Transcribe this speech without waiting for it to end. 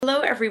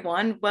Hello,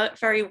 everyone.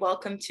 Very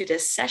welcome to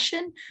this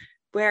session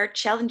where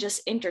challenges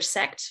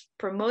intersect,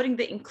 promoting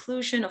the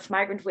inclusion of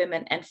migrant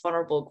women and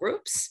vulnerable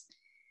groups.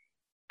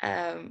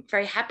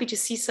 Very happy to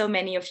see so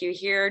many of you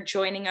here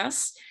joining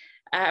us.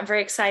 I'm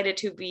very excited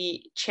to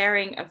be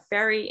chairing a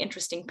very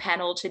interesting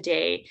panel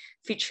today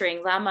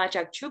featuring Lama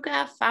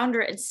Jagdjuga, founder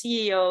and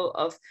CEO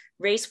of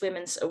Race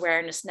Women's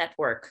Awareness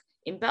Network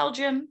in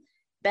Belgium,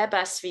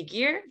 Beba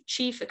Svigir,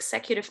 Chief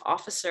Executive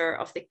Officer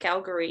of the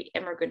Calgary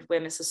Immigrant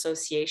Women's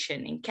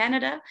Association in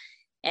Canada,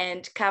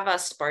 and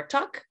Kavas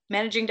Bartok,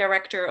 Managing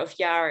Director of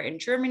YAR in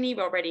Germany.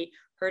 We already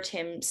heard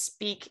him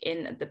speak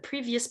in the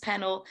previous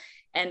panel,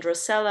 and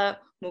Rosella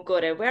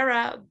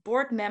Mugorewera,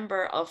 Board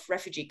Member of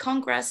Refugee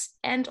Congress,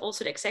 and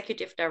also the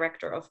Executive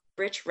Director of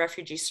Bridge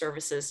Refugee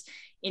Services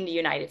in the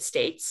United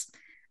States.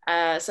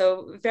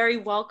 So very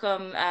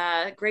welcome.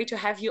 Great to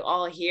have you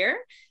all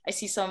here. I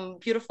see some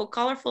beautiful,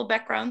 colorful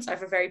backgrounds. I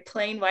have a very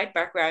plain white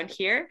background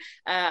here.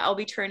 I'll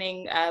be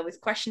turning with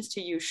questions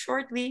to you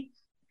shortly.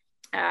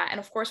 And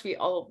of course, we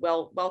all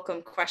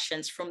welcome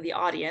questions from the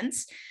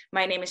audience.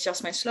 My name is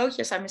Jasmijn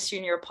Slootjes. I'm a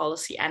Senior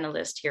Policy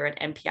Analyst here at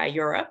MPI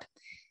Europe.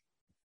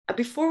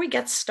 Before we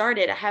get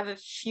started, I have a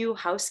few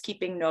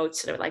housekeeping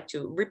notes that I would like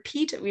to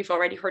repeat. We've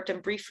already heard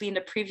them briefly in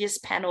the previous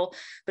panel,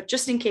 but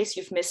just in case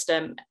you've missed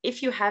them,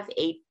 if you have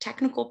a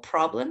technical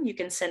problem, you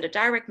can send a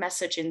direct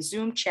message in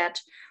Zoom chat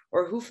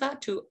or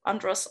Hoofa to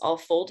Andros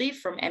Alfoldi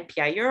from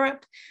MPI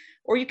Europe,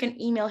 or you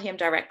can email him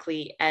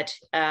directly at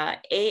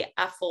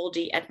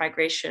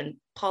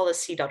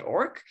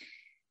aafoldi@migrationpolicy.org.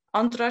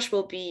 Andros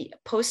will be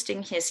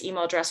posting his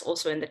email address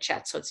also in the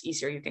chat, so it's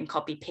easier. You can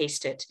copy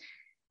paste it.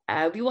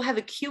 We will have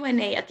a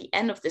Q&A at the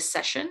end of this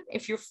session.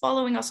 If you're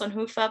following us on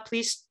Hoofa,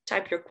 please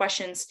type your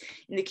questions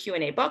in the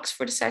Q&A box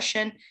for the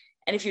session.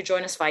 And if you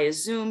join us via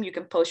Zoom, you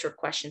can post your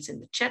questions in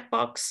the chat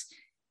box.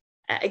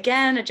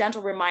 Again, a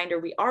gentle reminder,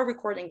 we are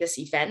recording this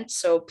event,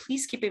 so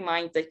please keep in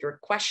mind that your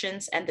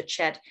questions and the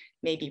chat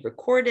may be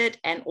recorded,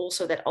 and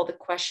also that all the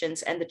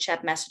questions and the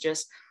chat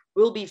messages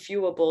will be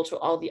viewable to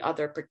all the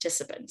other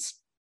participants.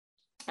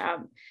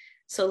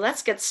 So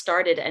let's get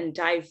started and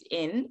dive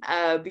in.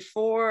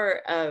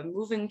 Before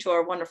moving to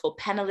our wonderful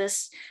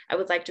panelists, I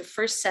would like to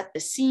first set the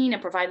scene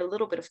and provide a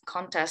little bit of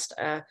context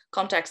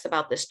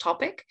about this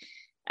topic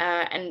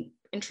and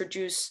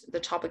introduce the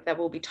topic that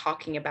we'll be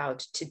talking about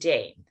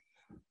today.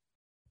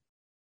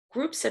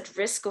 Groups at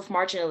risk of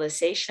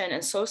marginalization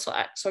and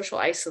social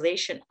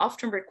isolation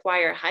often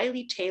require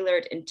highly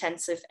tailored,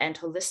 intensive, and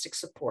holistic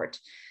support.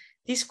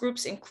 These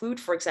groups include,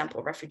 for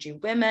example, refugee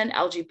women,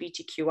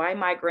 LGBTQI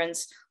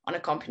migrants,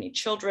 unaccompanied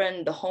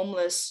children, the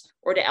homeless,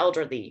 or the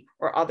elderly,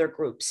 or other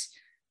groups.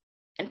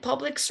 And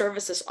public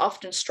services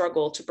often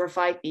struggle to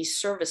provide these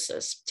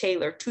services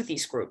tailored to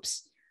these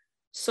groups.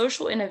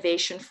 Social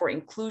innovation for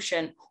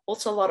inclusion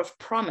holds a lot of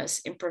promise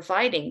in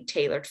providing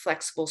tailored,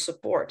 flexible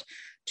support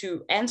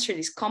to answer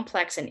these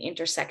complex and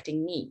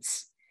intersecting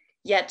needs.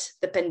 Yet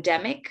the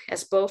pandemic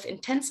has both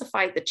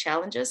intensified the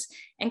challenges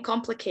and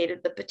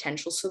complicated the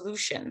potential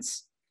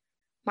solutions.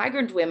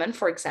 Migrant women,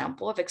 for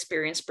example, have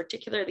experienced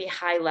particularly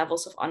high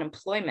levels of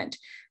unemployment,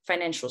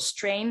 financial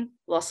strain,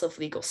 loss of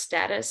legal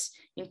status,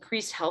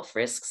 increased health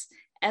risks,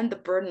 and the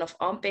burden of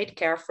unpaid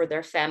care for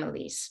their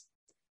families.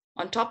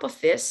 On top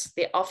of this,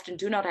 they often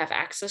do not have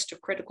access to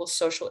critical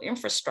social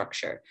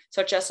infrastructure,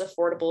 such as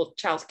affordable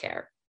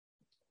childcare.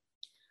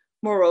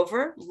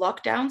 Moreover,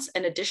 lockdowns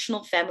and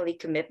additional family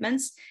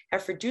commitments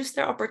have reduced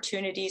their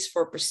opportunities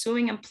for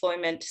pursuing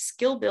employment,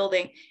 skill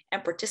building,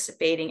 and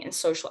participating in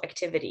social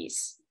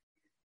activities.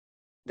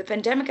 The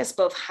pandemic has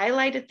both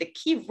highlighted the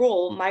key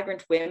role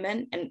migrant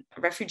women and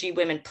refugee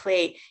women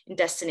play in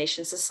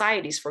destination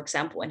societies, for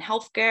example, in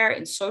healthcare,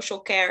 in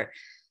social care,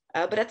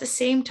 but at the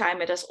same time,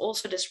 it has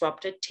also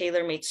disrupted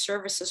tailor-made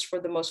services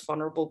for the most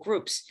vulnerable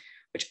groups,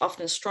 which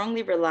often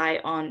strongly rely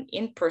on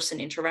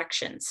in-person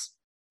interactions.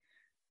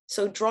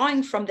 So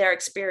drawing from their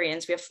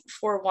experience, we have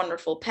 4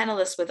 wonderful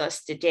panelists with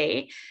us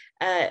today.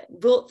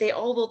 They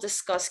all will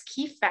discuss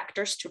key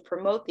factors to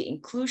promote the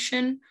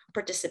inclusion,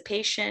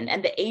 participation,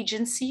 and the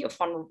agency of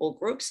vulnerable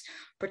groups,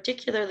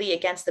 particularly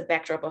against the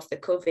backdrop of the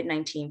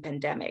COVID-19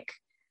 pandemic.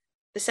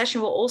 The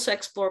session will also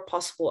explore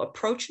possible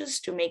approaches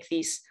to make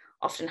these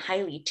often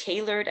highly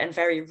tailored and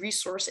very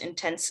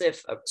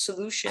resource-intensive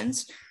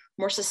solutions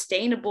more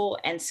sustainable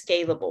and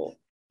scalable.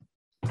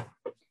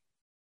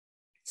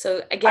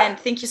 So again,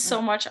 thank you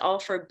so much all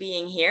for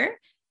being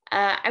here.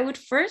 I would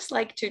first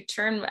like to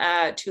turn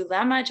to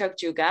Lama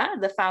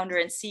Jagdjuga, the founder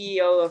and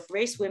CEO of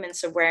Race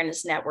Women's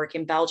Awareness Network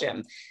in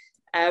Belgium.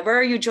 Where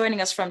are you joining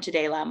us from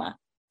today, Lama?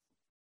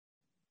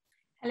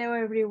 Hello,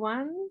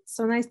 everyone.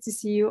 So nice to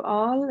see you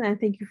all, and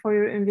thank you for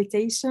your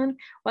invitation.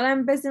 Well,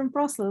 I'm based in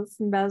Brussels,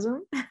 in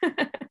Belgium.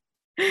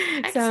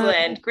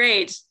 Excellent,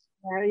 great.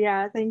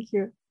 Yeah, thank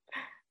you.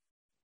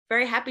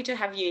 Very happy to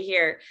have you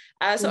here.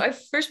 So I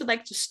first would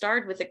like to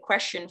start with a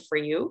question for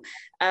you.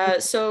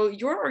 So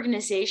your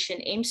organization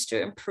aims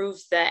to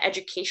improve the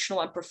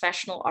educational and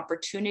professional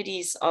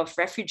opportunities of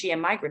refugee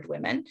and migrant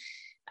women.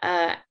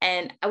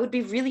 And I would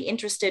be really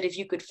interested if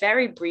you could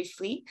very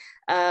briefly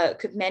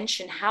could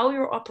mention how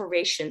your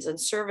operations and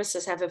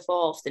services have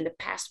evolved in the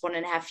past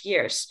 1.5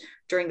 years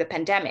during the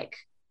pandemic.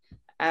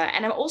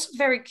 And I'm also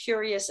very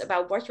curious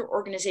about what your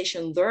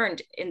organization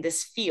learned in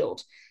this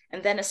field,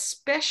 and then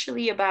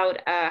especially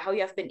about how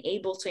you have been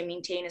able to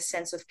maintain a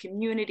sense of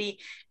community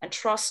and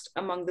trust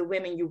among the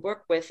women you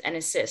work with and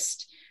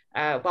assist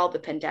while the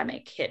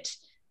pandemic hit.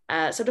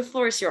 So the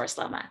floor is yours,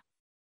 Lama.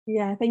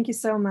 Yeah, thank you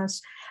so much.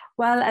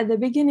 Well, at the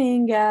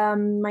beginning,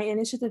 my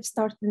initiative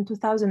started in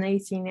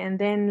 2018, and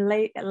then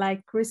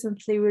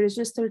recently we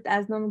registered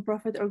as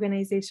non-profit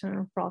organization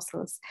in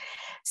Brussels.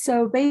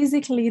 So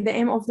basically the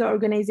aim of the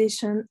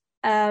organization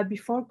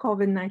before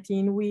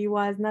COVID-19, we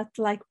was not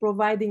like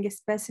providing a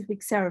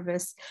specific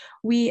service.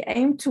 We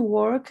aim to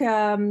work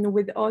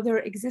with other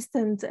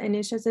existent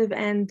initiatives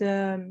and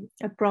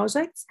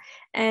projects,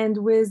 and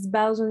with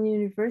Belgian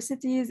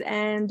universities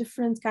and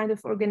different kind of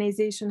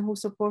organizations who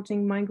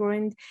supporting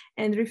migrant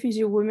and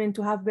refugee women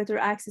to have better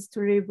access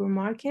to labor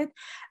market,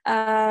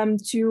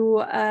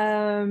 to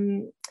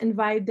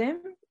invite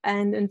them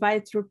and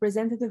invite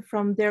representatives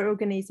from their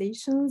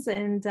organizations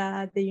and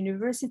the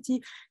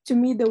university to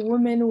meet the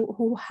women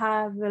who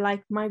have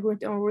like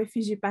migrant or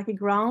refugee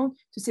background,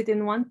 to sit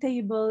in one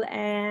table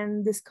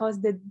and discuss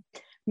the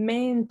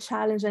main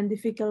challenge and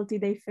difficulty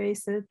they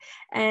face it,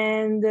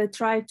 and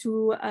try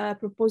to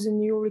propose a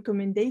new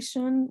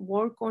recommendation,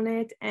 work on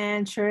it,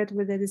 and share it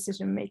with the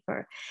decision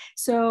maker.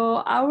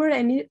 So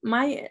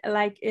my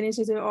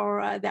initiative,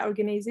 or the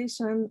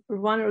organization,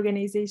 one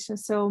organization,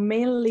 so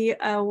mainly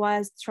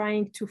was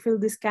trying to fill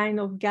this kind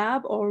of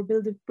gap or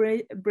build a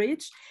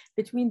bridge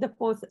between the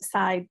both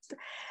sides.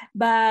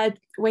 But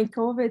when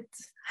COVID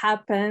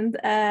happened,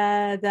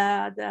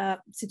 the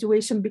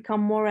situation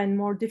become more and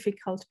more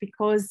difficult,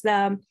 because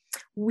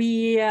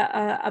we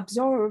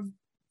observed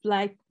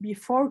like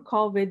before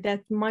COVID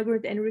that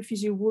migrant and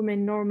refugee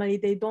women normally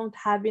they don't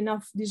have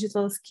enough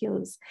digital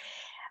skills.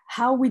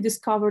 How we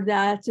discovered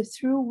that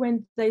through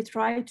when they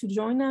try to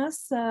join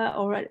us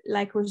or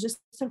like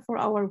register for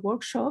our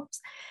workshops.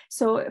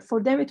 So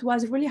for them, it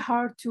was really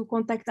hard to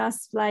contact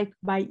us like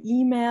by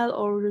email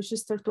or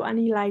register to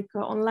any like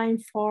online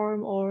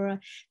form, or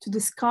to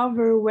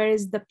discover where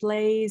is the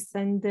place,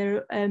 and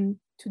their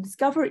to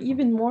discover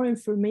even more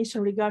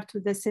information regard to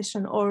the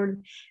session or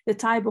the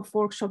type of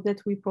workshop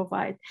that we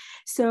provide.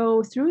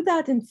 So through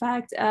that, in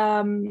fact,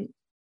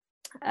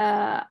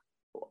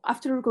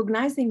 after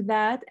recognizing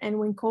that, and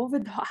when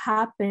COVID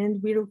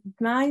happened, we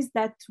recognized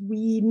that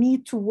we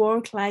need to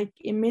work like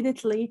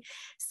immediately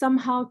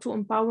somehow to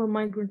empower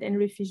migrant and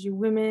refugee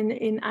women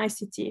in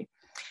ICT.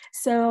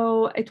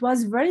 So it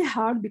was very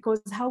hard,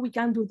 because how we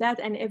can do that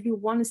and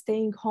everyone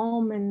staying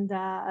home, and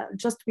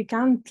just we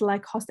can't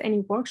like host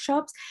any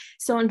workshops.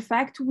 So in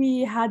fact,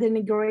 we had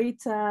a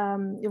great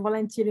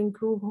volunteering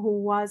group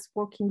who was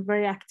working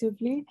very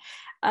actively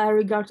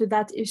regard to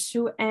that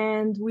issue,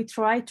 and we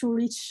try to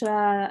reach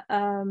the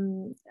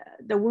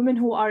women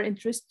who are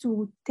interested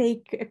to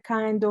take a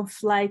kind of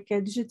like a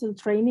digital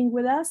training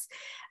with us.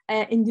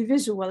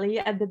 Individually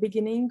at the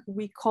beginning,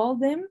 we call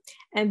them,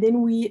 and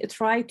then we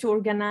try to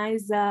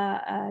organize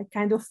a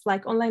kind of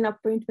like online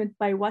appointment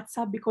by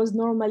WhatsApp, because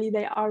normally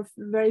they are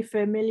very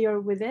familiar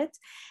with it,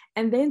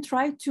 and then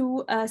try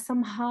to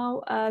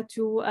somehow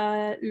to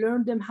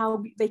learn them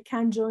how they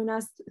can join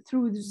us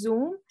through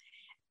Zoom,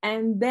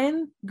 and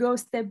then go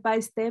step by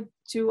step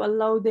to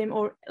allow them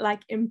or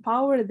like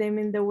empower them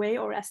in the way,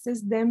 or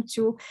assist them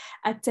to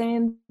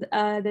attend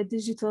the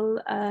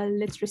digital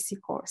literacy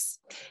course.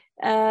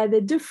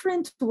 The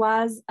difference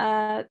was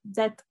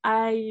that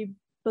I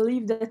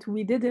believe that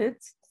we did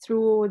it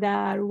through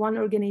the one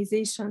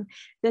organization,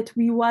 that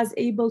we was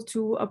able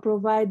to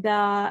provide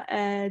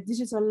the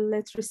digital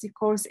literacy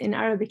course in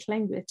Arabic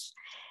language.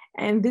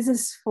 And this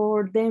is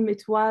for them,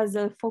 it was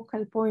a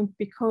focal point,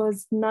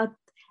 because not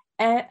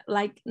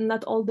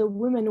all the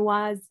women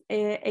was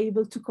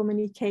able to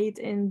communicate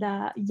in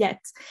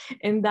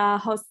the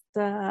host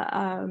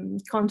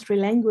country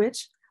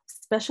language,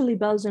 especially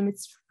Belgium.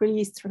 It's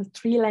really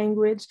three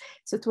language,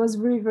 so it was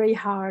very, very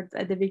hard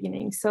at the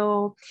beginning.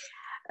 So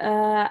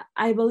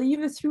I believe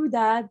through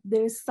that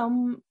there's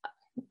some,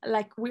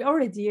 like we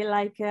already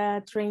like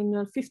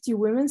trained 50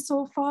 women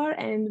so far,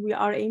 and we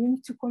are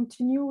aiming to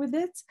continue with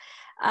it.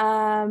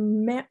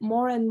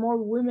 More and more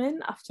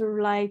women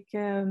after like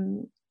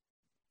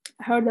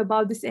heard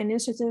about this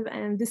initiative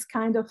and this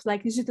kind of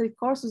like digital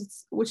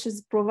courses, which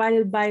is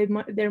provided by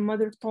their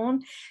mother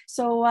tongue.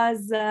 So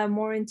was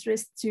more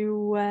interest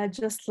to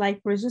just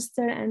like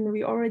register, and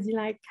we already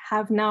like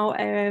have now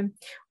a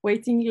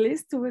waiting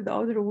list with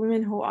other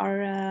women who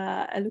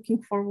are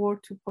looking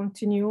forward to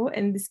continue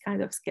in this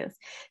kind of skills.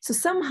 So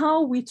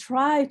somehow we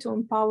try to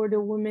empower the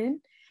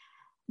women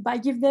by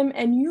give them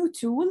a new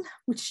tool,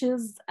 which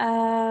is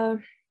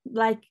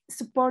like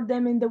support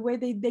them in the way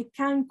they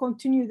can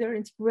continue their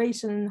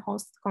integration in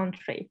host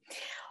country.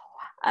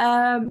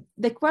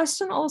 The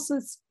question also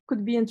is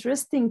could be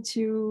interesting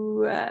to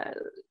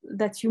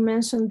that you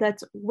mentioned that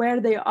where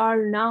they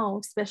are now,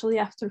 especially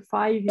after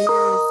 5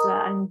 years,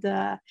 and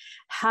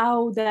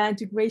how the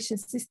integration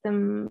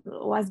system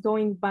was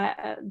going by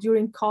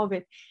during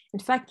COVID.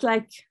 In fact,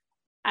 like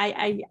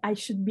I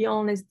should be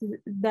honest,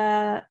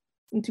 the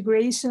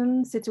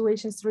integration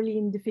situation is really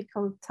in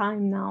difficult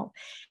time now.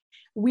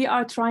 We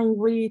are trying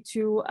really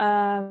to,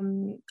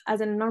 as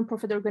a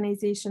non-profit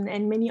organization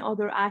and many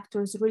other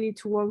actors, really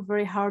to work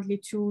very hardly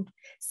to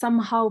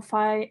somehow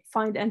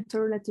find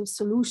alternative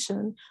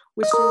solution,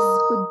 which is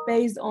good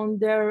based on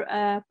their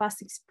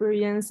past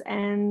experience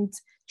and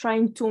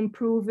trying to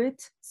improve it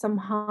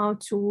somehow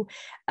to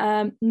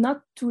not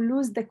to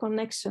lose the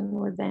connection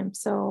with them.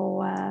 So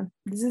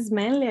this is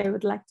mainly I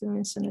would like to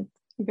mention it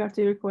regard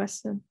to your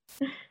question.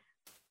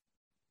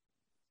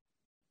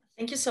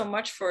 Thank you so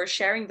much for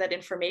sharing that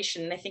information.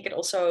 And I think it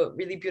also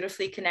really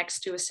beautifully connects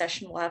to a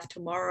session we'll have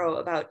tomorrow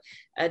about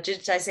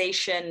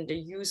digitization,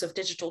 the use of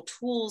digital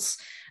tools.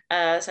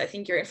 So I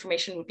think your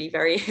information would be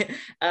very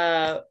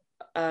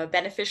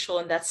beneficial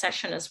in that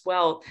session as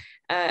well.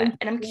 And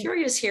I'm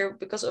curious here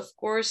because, of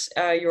course,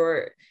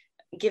 you're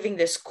giving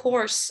this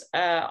course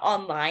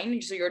online.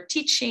 So you're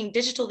teaching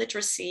digital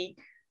literacy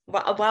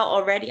while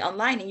already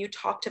online, and you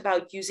talked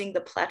about using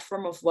the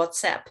platform of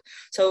WhatsApp.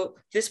 So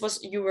this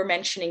was, you were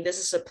mentioning, this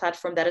is a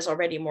platform that is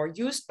already more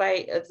used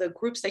by the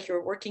groups that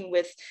you're working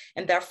with,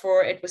 and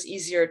therefore it was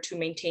easier to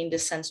maintain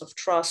this sense of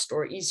trust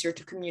or easier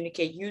to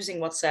communicate using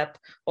WhatsApp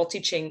while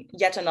teaching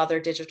yet another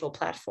digital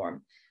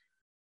platform.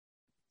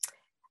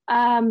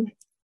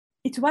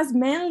 It was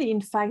mainly,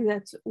 in fact,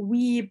 that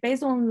we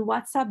based on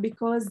WhatsApp,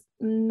 because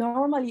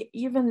normally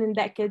even in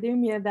the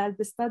academia that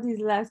the studies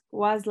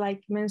was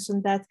like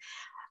mentioned that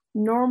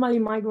normally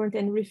migrant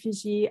and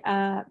refugee,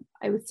 I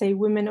would say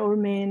women or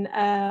men,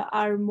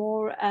 are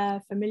more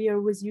familiar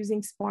with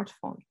using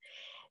smartphone.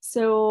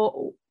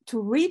 So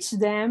to reach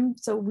them,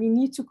 so we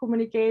need to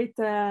communicate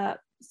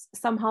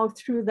somehow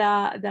through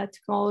the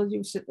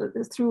technology,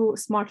 through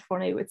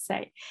smartphone, I would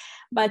say.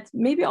 But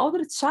maybe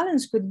other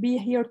challenge could be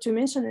here to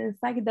mention, in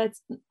fact, that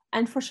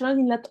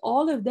unfortunately not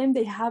all of them,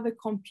 they have a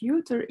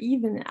computer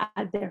even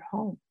at their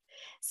home.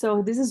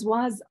 So this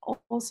was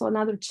also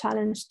another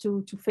challenge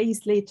to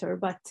face later.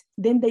 But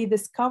then they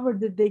discovered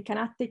that they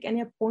cannot take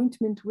any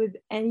appointment with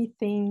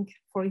anything,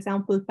 for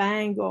example,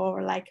 bank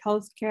or like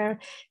healthcare.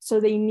 So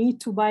they need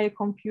to buy a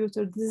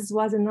computer. This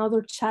was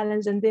another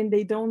challenge. And then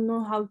they don't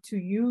know how to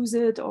use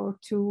it or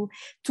to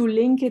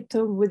link it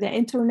with the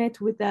internet,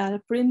 with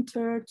the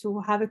printer, to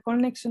have a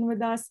connection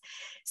with us.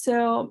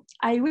 So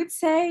I would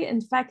say,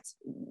 in fact,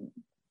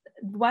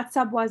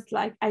 WhatsApp was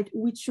like,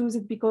 we choose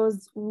it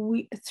because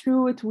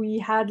through it we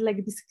had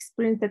like this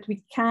experience that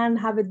we can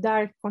have a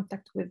direct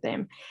contact with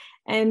them.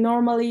 And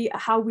normally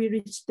how we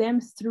reach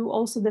them through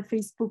also the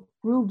Facebook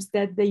groups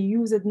that they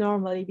use it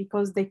normally,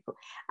 because they,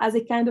 as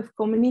a kind of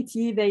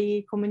community,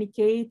 they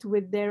communicate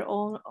with their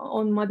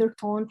own mother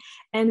tongue.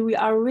 And we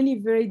are really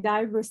very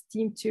diverse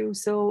team too.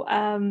 So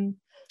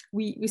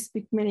we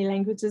speak many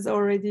languages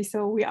already.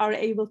 So we are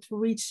able to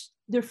reach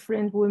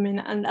different women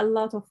and a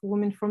lot of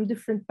women from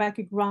different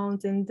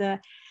backgrounds, and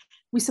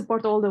we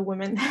support all the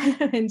women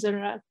in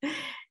general.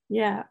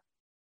 Yeah.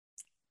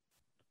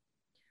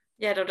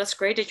 Yeah, no, that's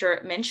great that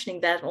you're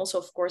mentioning that. And also,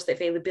 of course, the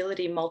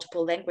availability in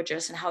multiple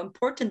languages and how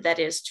important that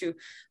is to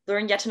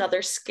learn yet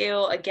another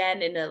skill,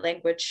 again, in a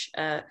language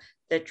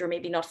that you're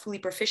maybe not fully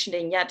proficient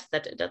in yet,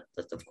 that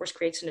of course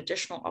creates an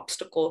additional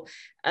obstacle.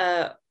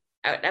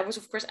 I was,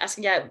 of course,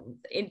 asking, yeah,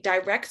 in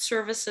direct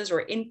services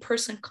or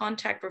in-person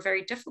contact were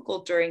very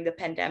difficult during the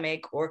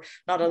pandemic or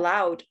not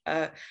allowed.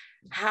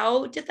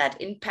 How did that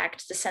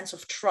impact the sense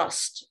of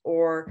trust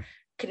or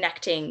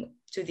connecting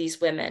to these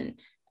women?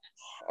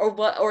 Or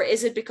what? Or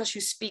is it because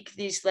you speak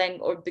these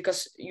languages, or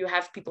because you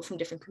have people from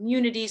different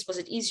communities? Was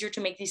it easier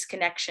to make these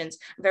connections?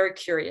 I'm very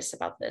curious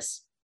about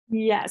this.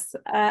 Yes,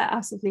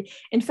 absolutely.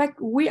 In fact,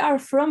 we are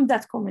from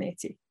that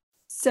community.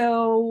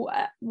 So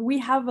we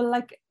have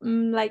like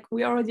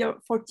we already are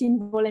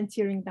 14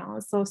 volunteering now,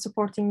 so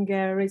supporting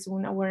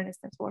Raising Awareness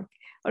Network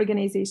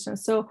organization.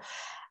 So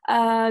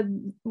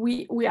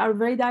we are a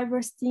very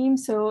diverse team.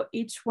 So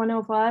each one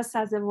of us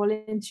as a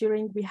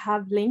volunteering, we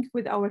have linked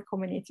with our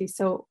community.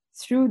 So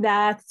through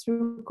that,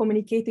 through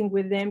communicating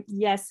with them,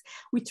 yes,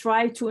 we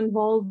try to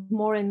involve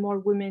more and more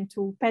women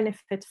to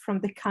benefit from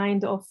the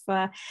kind of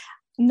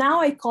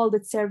now I called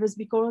it service,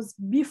 because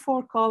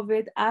before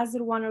COVID, as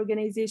one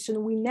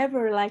organization, we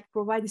never like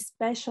provide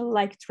special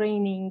like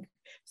training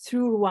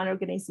through one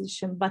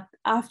organization. But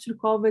after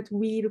COVID,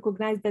 we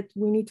recognize that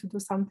we need to do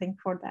something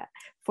for that,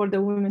 for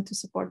the women to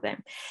support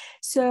them.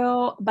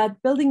 So,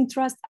 but building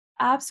trust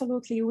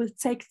absolutely will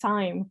take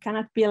time,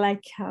 cannot be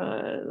like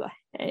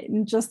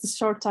in just a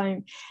short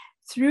time.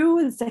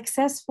 Through the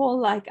successful,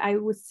 like I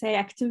would say,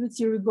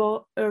 activity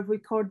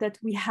record that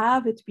we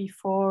have it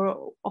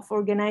before of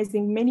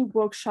organizing many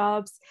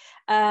workshops,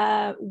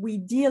 we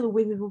deal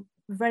with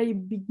very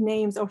big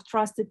names or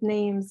trusted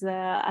names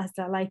as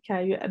like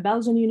a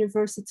Belgian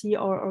university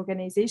or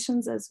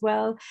organizations as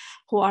well,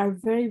 who are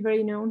very,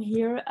 very known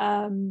here.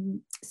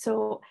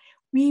 So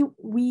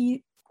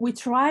we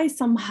try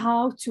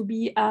somehow to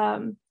be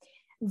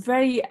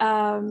very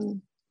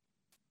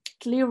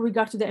clear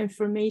regard to the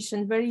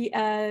information, very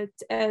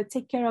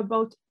take care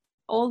about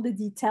all the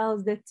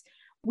details that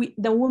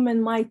the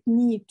woman might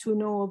need to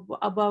know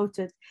about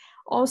it.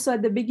 Also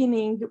at the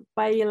beginning,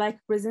 by like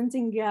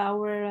presenting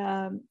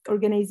our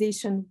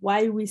organization,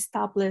 why we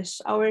establish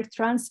our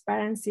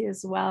transparency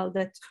as well,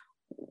 that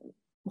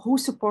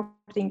who's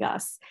supporting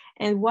us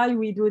and why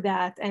we do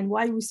that and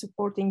why we're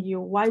supporting you,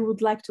 why we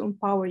would like to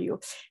empower you.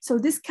 So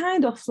this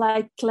kind of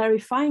like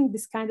clarifying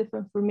this kind of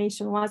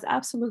information was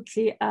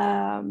absolutely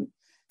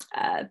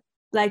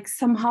like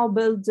somehow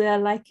build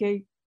like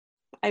a,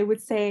 I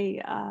would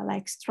say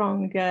like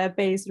strong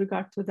base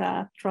regard to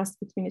the trust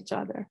between each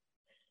other.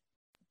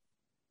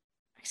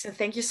 So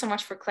thank you so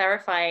much for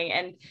clarifying.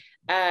 And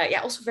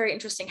yeah, also very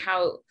interesting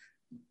how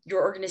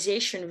your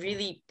organization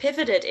really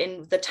pivoted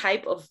in the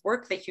type of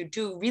work that you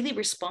do, really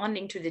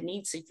responding to the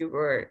needs that you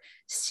were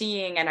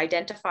seeing and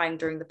identifying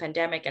during the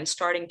pandemic and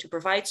starting to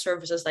provide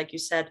services, like you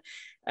said,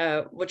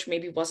 which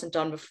maybe wasn't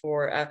done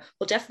before.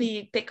 We'll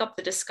definitely pick up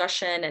the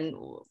discussion and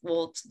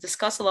we'll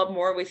discuss a lot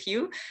more with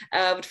you.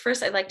 But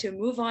first, I'd like to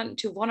move on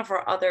to one of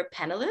our other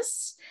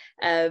panelists,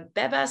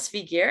 Beba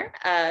Svigir,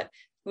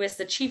 who is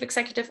the Chief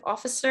Executive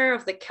Officer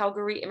of the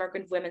Calgary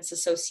Immigrant Women's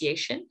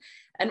Association,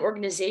 an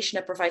organization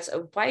that provides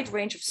a wide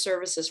range of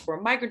services for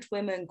migrant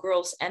women,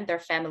 girls, and their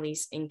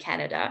families in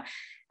Canada.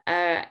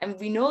 And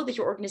we know that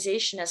your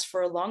organization has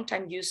for a long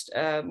time used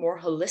a more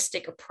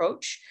holistic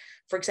approach,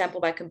 for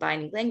example, by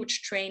combining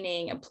language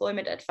training,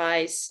 employment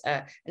advice,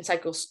 and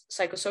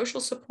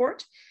psychosocial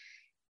support.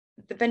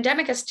 The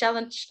pandemic has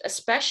challenged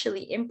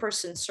especially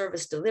in-person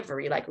service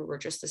delivery, like we were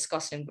just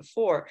discussing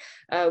before.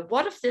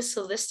 What of this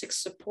holistic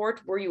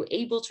support were you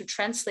able to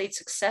translate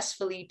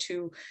successfully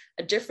to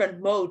a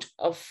different mode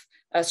of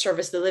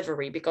service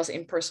delivery, because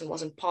in-person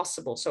wasn't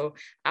possible? So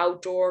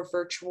outdoor,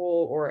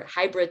 virtual, or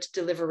hybrid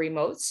delivery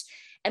modes.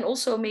 And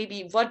also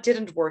maybe what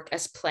didn't work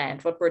as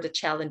planned? What were the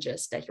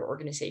challenges that your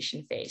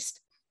organization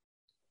faced?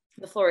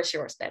 The floor is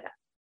yours, Beba.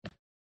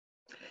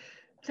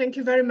 Thank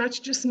you very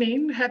much,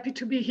 Jasmine. Happy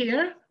to be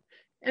here.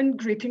 And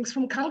greetings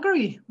from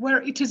Calgary, where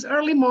it is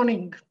early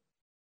morning.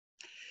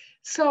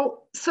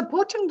 So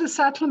supporting the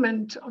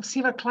settlement of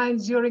CEVA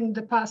clients during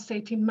the past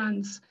 18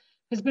 months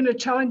has been a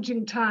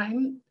challenging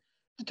time.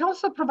 It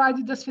also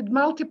provided us with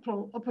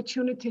multiple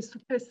opportunities to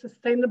face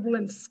sustainable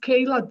and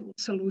scalable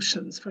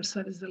solutions for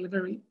service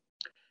delivery.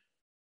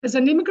 As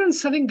an immigrant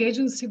serving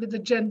agency with a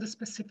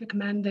gender-specific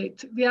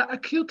mandate, we are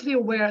acutely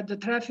aware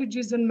that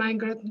refugees and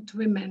migrant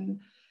women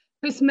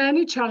face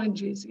many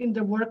challenges in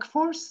the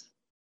workforce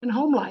and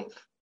home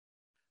life,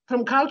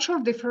 from cultural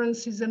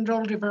differences and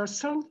role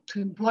reversal to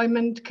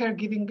employment,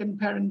 caregiving, and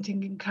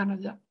parenting in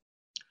Canada.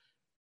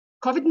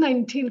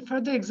 COVID-19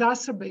 further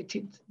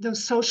exacerbated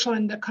those social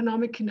and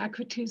economic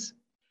inequities,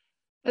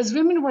 as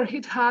women were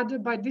hit harder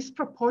by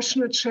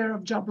disproportionate share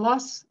of job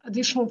loss,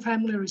 additional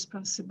family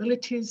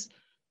responsibilities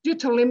due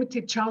to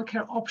limited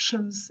childcare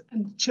options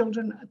and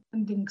children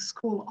attending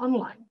school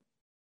online.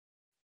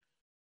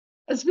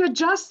 As we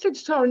adjusted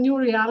to our new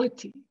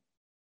reality,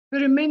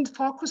 we remained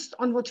focused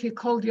on what we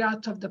call the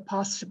art of the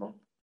possible,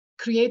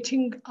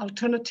 creating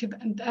alternative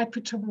and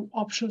equitable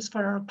options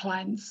for our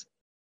clients.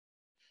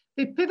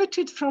 We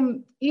pivoted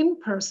from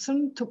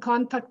in-person to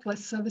contactless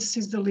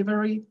services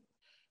delivery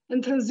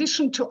and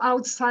transitioned to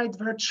outside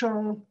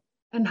virtual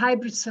and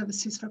hybrid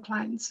services for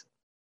clients.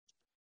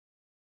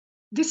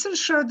 This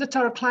ensured that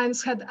our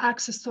clients had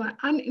access to an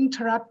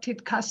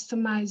uninterrupted,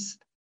 customized,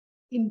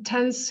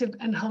 intensive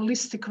and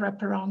holistic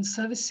wraparound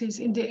services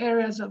in the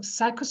areas of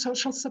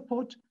psychosocial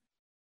support,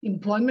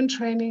 employment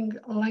training,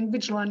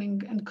 language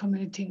learning, and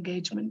community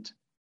engagement.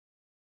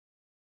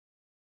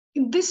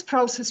 In this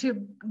process, we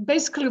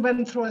basically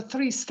went through a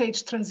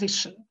three-stage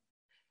transition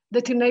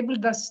that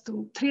enabled us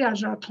to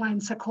triage our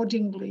clients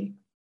accordingly,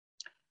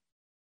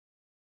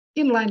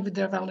 in line with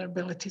their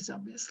vulnerabilities,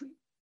 obviously.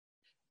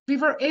 We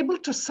were able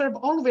to serve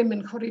all women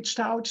who reached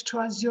out to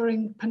us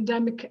during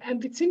pandemic,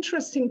 and it's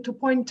interesting to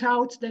point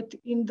out that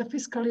in the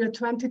fiscal year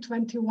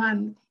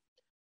 2021,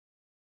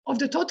 of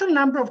the total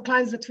number of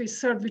clients that we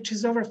served, which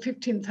is over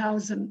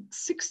 15,000,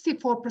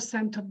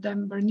 64% of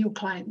them were new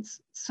clients.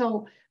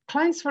 So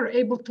clients were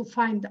able to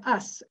find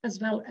us as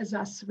well as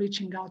us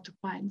reaching out to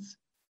clients.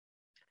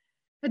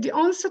 At the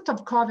onset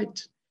of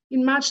COVID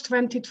in March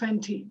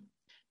 2020,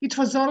 it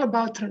was all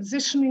about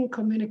transitioning,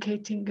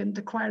 communicating, and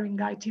acquiring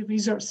IT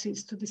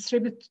resources to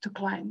distribute to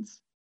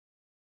clients.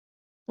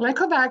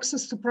 Lack of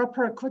access to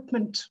proper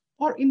equipment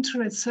or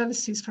internet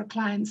services for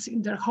clients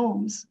in their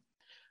homes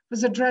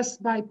was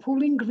addressed by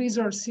pooling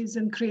resources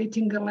and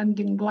creating a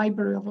lending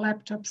library of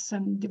laptops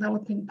and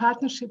developing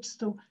partnerships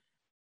to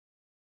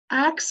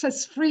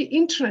access free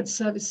internet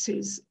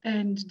services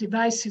and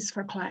devices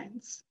for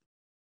clients.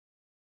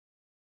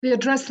 We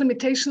addressed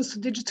limitations to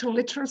digital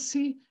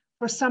literacy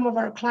for some of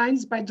our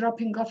clients by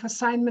dropping off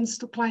assignments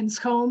to clients'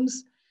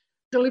 homes,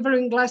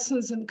 delivering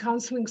lessons and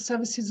counseling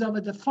services over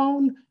the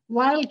phone,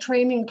 while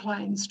training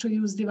clients to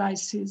use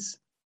devices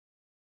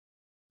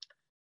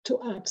to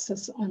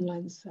access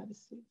online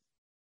services.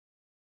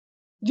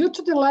 Due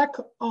to the lack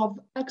of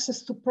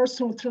access to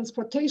personal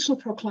transportation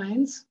for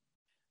clients,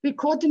 we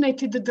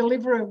coordinated the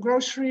delivery of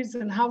groceries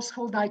and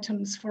household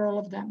items for all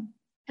of them.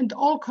 And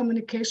all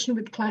communication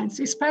with clients,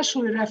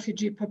 especially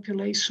refugee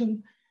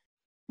population,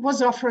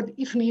 was offered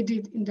if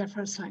needed in their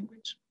first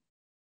language.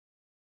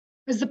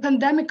 As the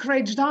pandemic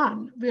raged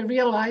on, we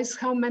realized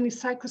how many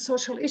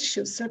psychosocial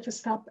issues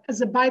surfaced up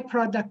as a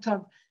byproduct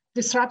of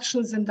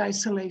disruptions and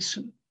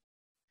isolation.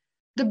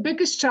 The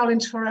biggest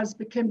challenge for us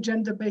became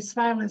gender-based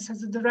violence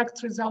as a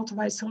direct result of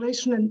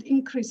isolation and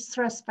increased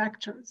stress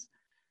factors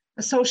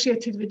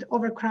associated with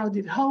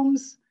overcrowded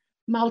homes,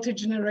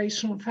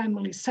 multi-generational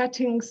family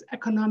settings,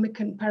 economic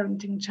and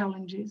parenting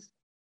challenges.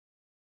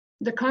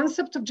 The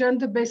concept of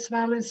gender-based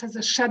violence as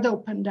a shadow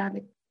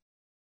pandemic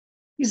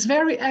is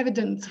very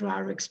evident through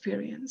our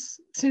experience.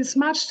 Since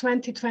March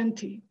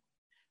 2020,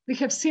 we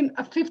have seen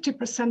a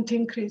 50%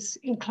 increase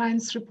in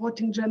clients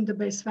reporting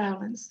gender-based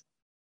violence.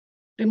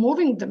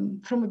 Removing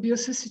them from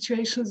abusive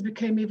situations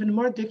became even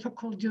more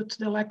difficult due to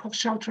the lack of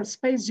shelter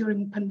space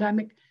during the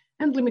pandemic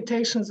and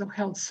limitations of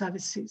health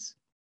services.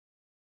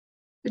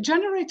 We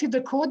generated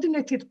a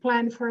coordinated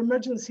plan for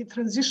emergency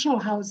transitional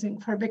housing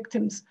for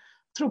victims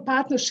through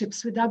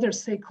partnerships with other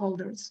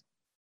stakeholders.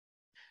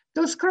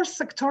 Those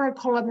cross-sectoral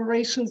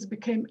collaborations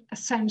became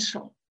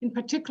essential, in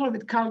particular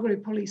with Calgary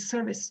Police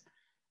Service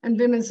and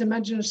women's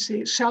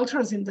emergency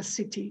shelters in the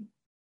city,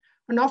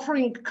 and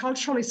offering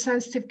culturally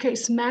sensitive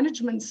case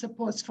management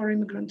supports for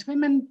immigrant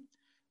women,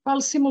 while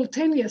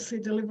simultaneously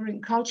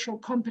delivering cultural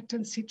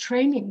competency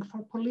training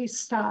for police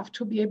staff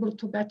to be able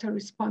to better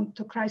respond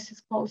to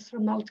crisis calls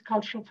from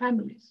multicultural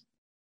families.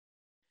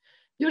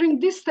 During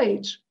this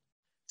stage,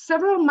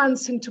 several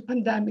months into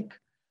pandemic,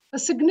 a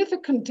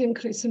significant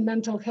increase in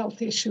mental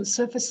health issues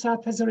surfaced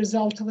up as a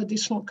result of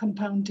additional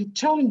compounded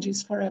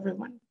challenges for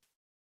everyone.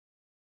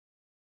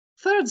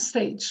 Third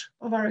stage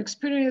of our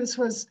experience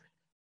was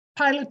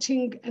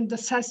piloting and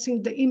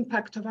assessing the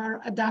impact of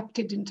our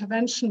adapted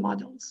intervention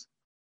models.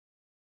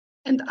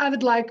 And I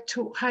would like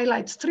to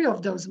highlight 3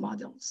 of those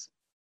models.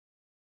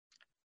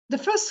 The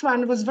first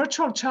one was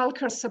virtual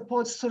childcare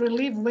supports to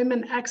relieve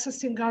women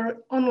accessing our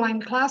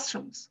online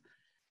classrooms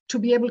to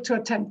be able to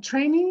attend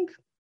training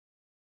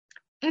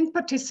and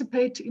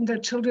participate in their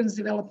children's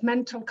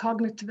developmental,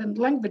 cognitive, and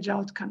language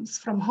outcomes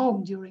from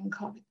home during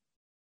COVID.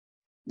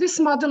 This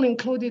model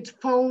included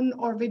phone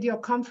or video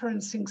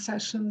conferencing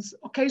sessions,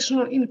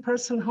 occasional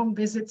in-person home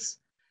visits,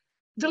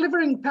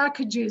 delivering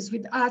packages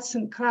with arts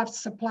and crafts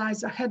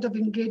supplies ahead of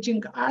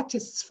engaging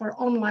artists for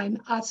online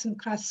arts and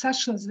crafts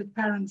sessions with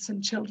parents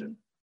and children,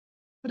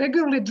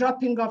 regularly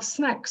dropping off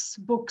snacks,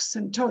 books,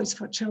 and toys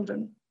for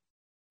children,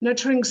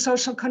 nurturing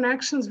social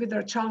connections with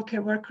our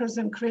childcare workers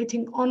and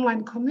creating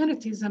online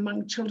communities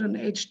among children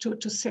aged 2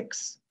 to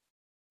 6.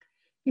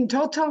 In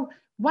total,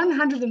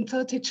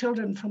 130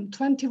 children from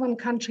 21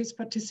 countries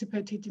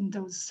participated in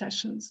those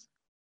sessions.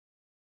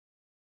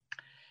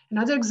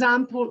 Another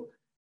example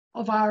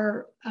of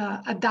our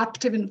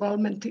adaptive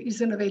involvement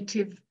is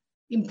innovative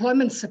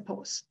employment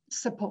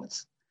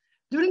supports.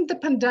 During the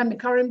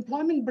pandemic, our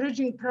employment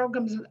bridging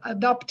programs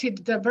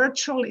adopted the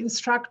virtual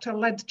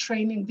instructor-led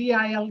training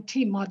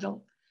VILT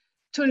model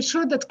to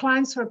ensure that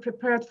clients were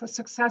prepared for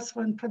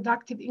successful and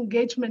productive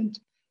engagement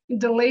in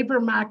the labor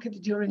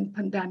market during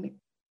pandemic.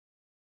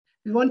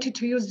 We wanted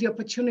to use the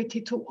opportunity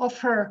to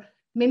offer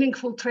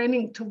meaningful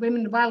training to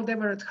women while they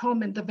were at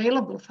home and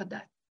available for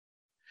that.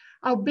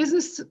 Our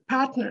business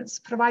partners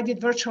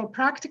provided virtual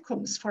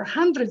practicums for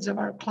hundreds of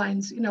our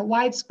clients in a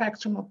wide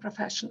spectrum of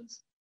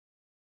professions.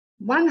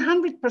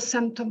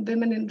 100% of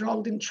women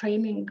enrolled in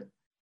training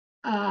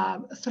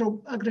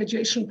through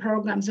graduation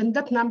programs, and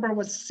that number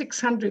was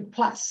 600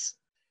 plus,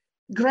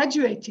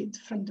 graduated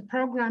from the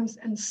programs,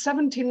 and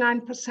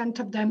 79%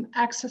 of them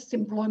accessed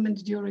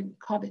employment during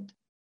COVID.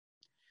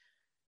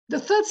 The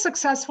third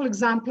successful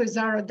example is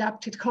our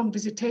adapted home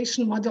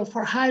visitation model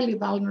for highly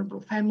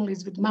vulnerable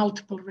families with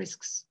multiple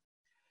risks.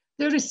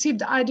 They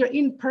received either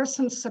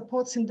in-person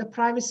supports in the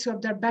privacy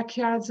of their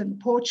backyards and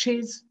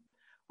porches,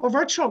 or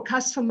virtual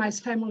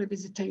customized family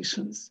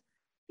visitations,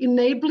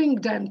 enabling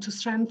them to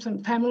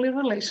strengthen family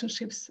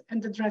relationships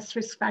and address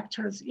risk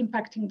factors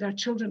impacting their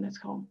children at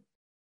home.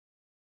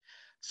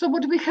 So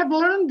what we have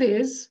learned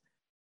is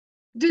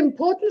the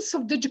importance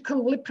of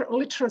digital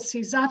literacy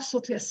is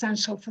absolutely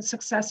essential for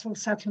successful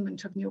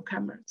settlement of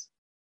newcomers.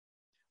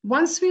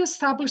 Once we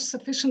established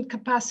sufficient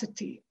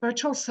capacity,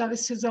 virtual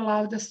services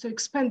allowed us to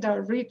expand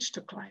our reach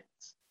to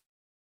clients.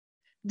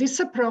 This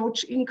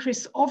approach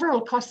increased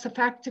overall cost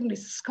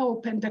effectiveness,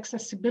 scope, and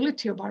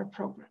accessibility of our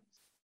programs.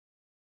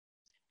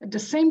 At the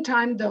same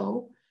time,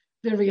 though,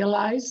 we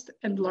realized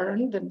and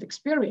learned and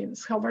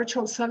experienced how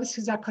virtual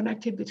services are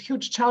connected with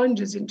huge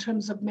challenges in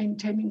terms of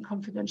maintaining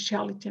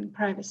confidentiality and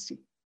privacy.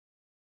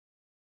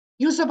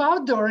 Use of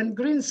outdoor and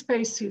green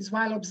spaces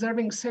while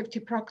observing safety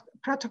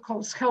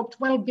protocols helped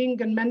well-being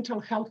and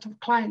mental health of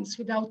clients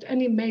without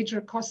any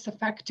major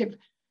cost-effective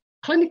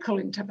clinical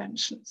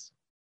interventions.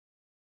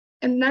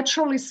 And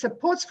naturally,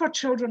 supports for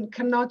children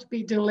cannot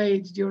be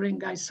delayed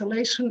during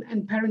isolation,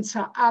 and parents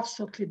are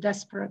absolutely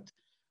desperate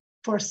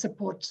for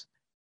support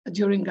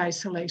during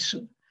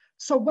isolation.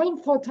 So well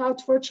thought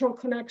out virtual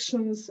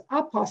connections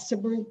are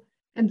possible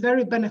and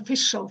very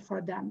beneficial for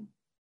them.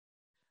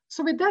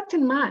 So with that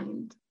in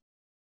mind,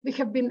 we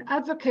have been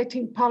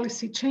advocating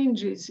policy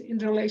changes in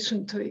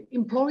relation to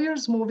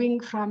employers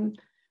moving from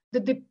the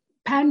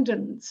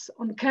dependence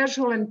on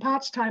casual and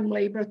part-time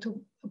labor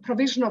to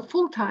provision of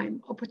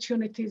full-time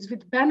opportunities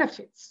with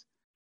benefits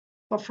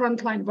for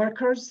frontline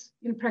workers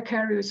in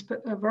precarious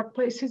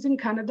workplaces in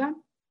Canada,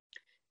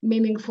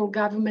 meaningful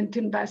government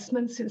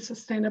investments in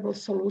sustainable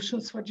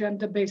solutions for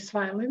gender-based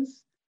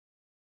violence.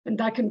 And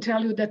I can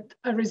tell you that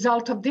a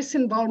result of this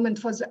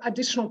involvement was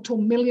additional $2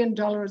 million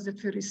that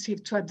we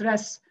received to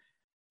address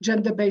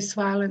gender-based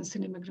violence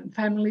in immigrant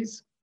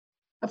families,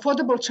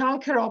 affordable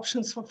childcare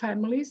options for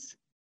families,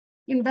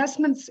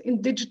 investments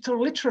in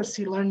digital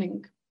literacy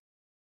learning.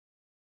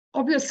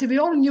 Obviously, we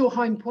all knew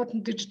how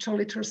important digital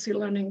literacy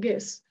learning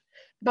is,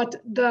 but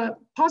the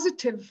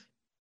positive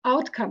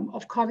outcome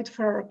of COVID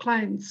for our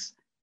clients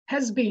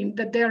has been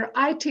that their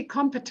IT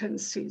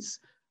competencies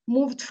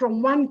moved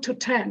from 1 to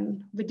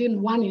 10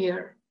 within 1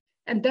 year.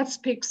 And that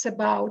speaks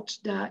about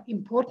the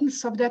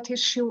importance of that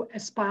issue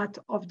as part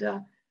of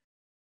the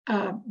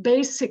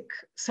basic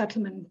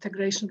settlement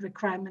integration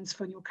requirements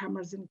for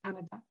newcomers in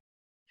Canada.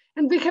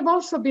 And we have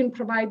also been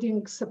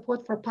providing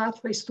support for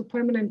pathways to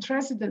permanent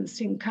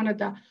residency in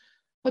Canada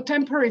for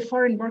temporary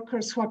foreign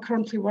workers who are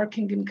currently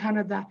working in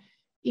Canada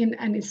in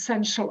an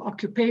essential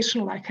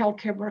occupation like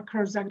healthcare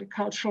workers,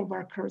 agricultural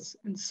workers,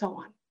 and so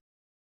on.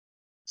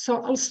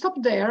 So I'll stop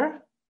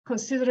there,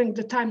 considering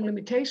the time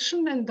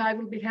limitation, and I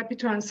will be happy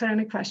to answer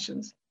any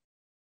questions.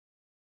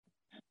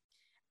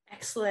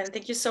 Excellent.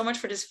 Thank you so much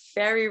for this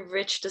very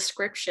rich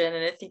description.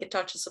 And I think it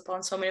touches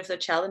upon so many of the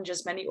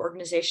challenges many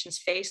organizations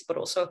face, but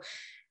also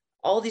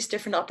all these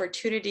different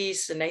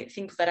opportunities. And I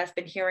think that I've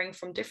been hearing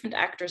from different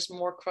actors,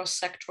 more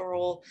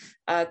cross-sectoral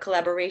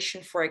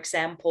collaboration, for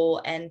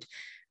example, and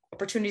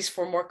opportunities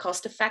for more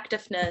cost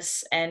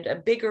effectiveness and a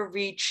bigger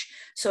reach.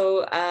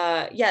 So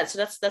yeah,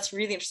 so that's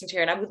really interesting to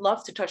hear. And I would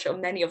love to touch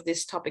on many of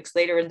these topics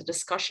later in the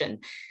discussion.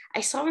 I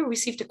saw we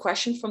received a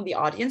question from the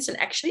audience, and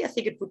actually I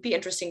think it would be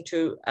interesting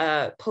to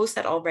post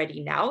that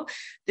already now.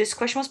 This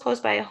question was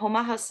posed by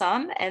Homa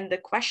Hassan, and the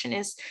question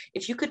is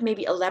if you could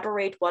maybe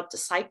elaborate what the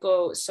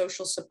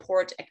psychosocial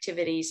support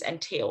activities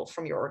entail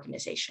from your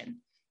organization.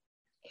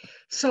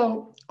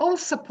 So all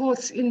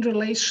supports in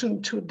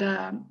relation to the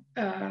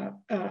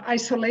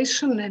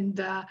isolation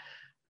and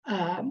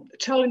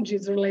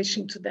challenges in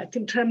relation to that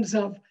in terms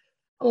of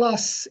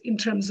loss, in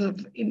terms of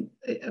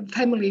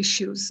family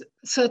issues,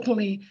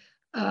 certainly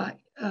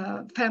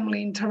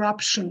family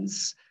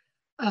interruptions,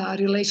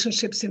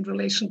 relationships in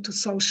relation to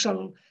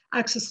social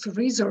access to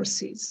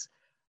resources,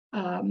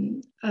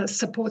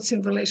 supports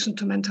in relation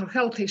to mental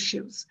health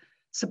issues,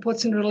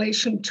 supports in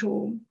relation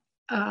to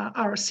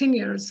our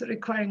seniors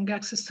requiring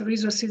access to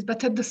resources,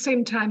 but at the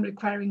same time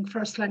requiring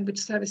first language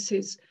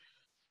services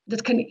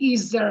that can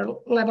ease their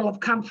level of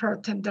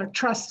comfort and their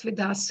trust with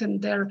us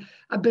and their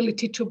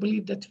ability to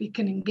believe that we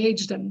can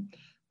engage them,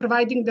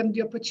 providing them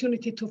the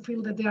opportunity to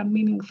feel that they are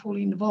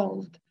meaningfully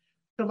involved,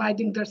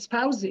 providing their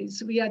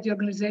spouses. We are the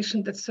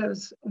organization that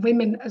serves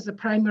women as a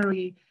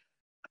primary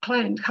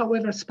client.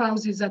 However,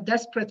 spouses are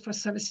desperate for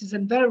services,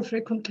 and very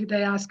frequently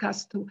they ask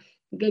us to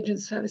engage in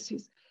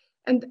services.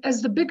 And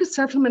as the biggest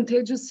settlement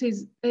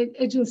agency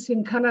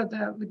in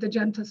Canada with the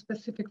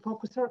gender-specific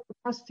focus, our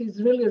capacity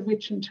is really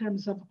rich in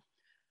terms of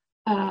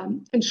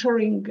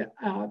ensuring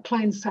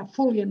clients are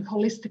fully and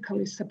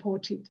holistically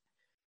supported.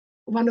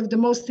 One of the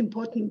most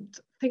important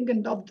things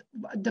and of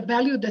the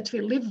value that we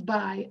live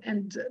by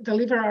and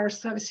deliver our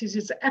services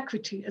is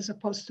equity as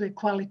opposed to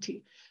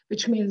equality,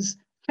 which means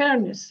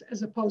fairness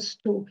as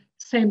opposed to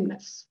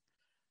sameness.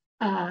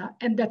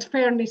 And that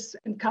fairness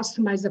and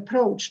customized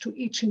approach to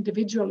each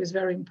individual is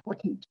very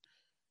important.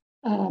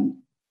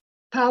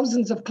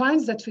 Thousands of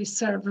clients that we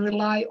serve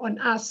rely on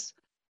us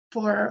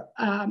for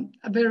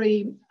a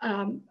very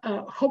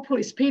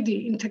hopefully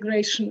speedy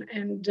integration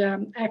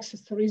and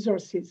access to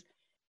resources.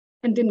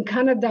 And in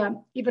Canada,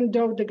 even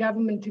though the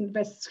government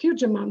invests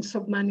huge amounts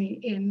of money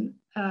in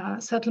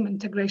settlement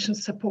integration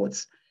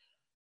supports,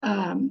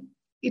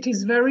 it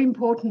is very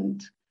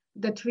important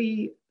that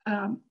we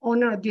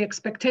honor the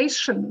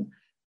expectation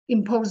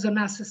imposed on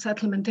us as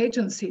settlement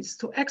agencies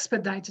to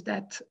expedite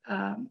that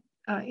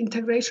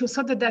integration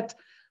so that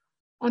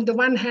on the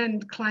one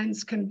hand,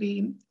 clients can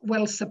be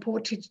well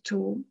supported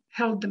to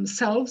help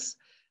themselves,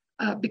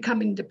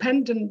 become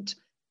independent,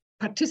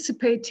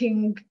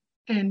 participating,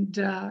 and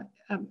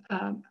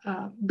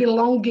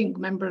belonging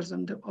members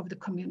of the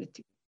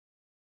community.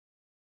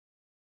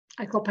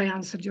 I hope I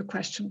answered your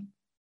question.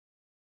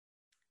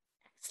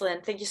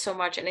 Excellent. Thank you so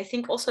much. And I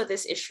think also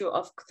this issue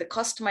of the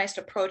customized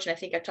approach, and I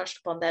think I touched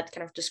upon that,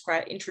 kind of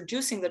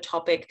introducing the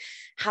topic,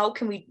 how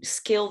can we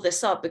scale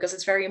this up? Because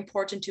it's very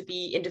important to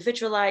be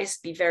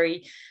individualized, be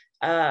very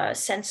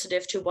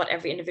sensitive to what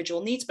every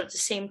individual needs, but at the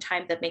same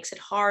time, that makes it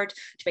hard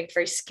to make it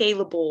very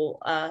scalable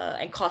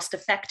and cost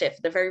effective.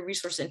 They're very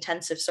resource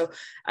intensive. So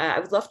I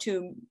would love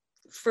to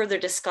further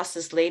discuss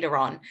this later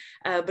on.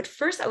 But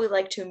first, I would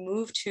like to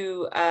move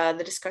to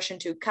the discussion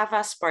to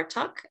Kava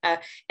Spartak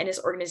and his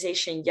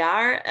organization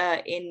YAR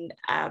in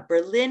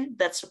Berlin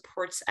that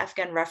supports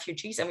Afghan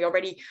refugees. And we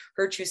already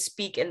heard you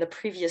speak in the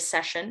previous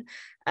session.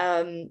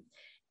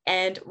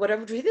 And what I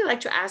would really like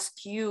to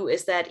ask you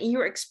is that in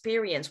your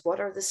experience, what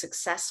are the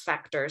success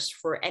factors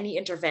for any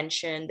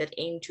intervention that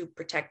aim to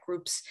protect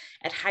groups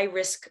at high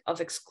risk of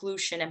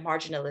exclusion and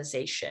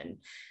marginalization?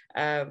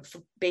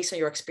 Based on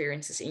your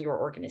experiences in your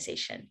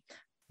organization.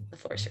 The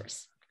floor is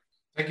yours.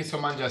 Thank you so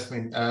much,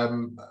 Jasmine.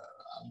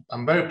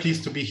 I'm very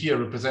pleased to be here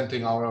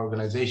representing our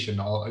organization,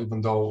 even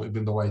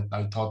though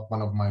I thought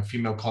one of my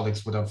female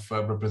colleagues would have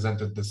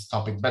represented this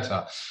topic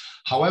better.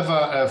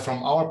 However,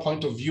 from our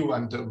point of view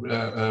and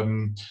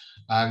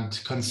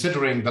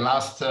considering the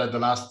last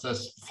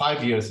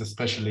 5 years,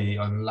 especially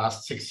on the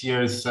last 6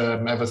 years,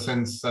 ever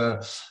since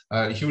a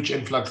huge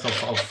influx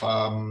of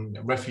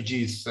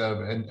refugees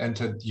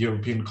entered the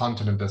European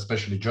continent,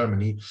 especially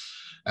Germany,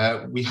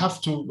 we have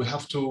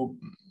to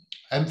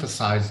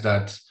emphasize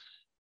that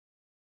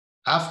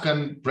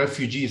Afghan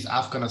refugees,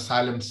 Afghan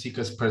asylum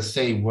seekers per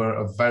se, were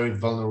a very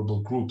vulnerable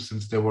group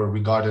since they were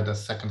regarded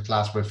as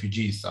second-class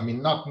refugees. I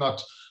mean, not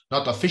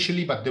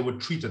officially, but they were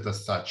treated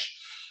as such.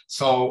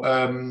 So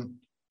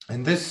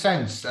in this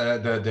sense,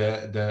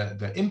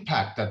 the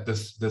impact that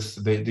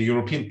the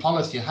European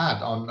policy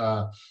had on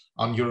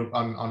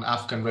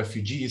Afghan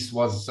refugees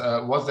was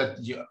that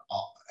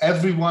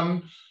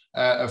everyone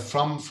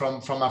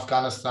from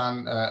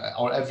Afghanistan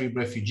or every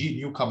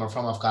refugee newcomer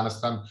from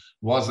Afghanistan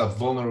was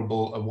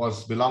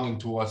belonging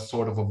to a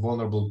sort of a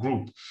vulnerable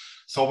group.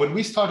 So when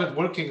we started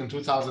working in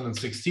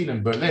 2016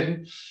 in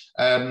Berlin,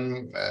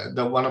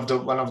 one of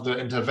the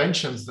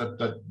interventions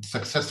that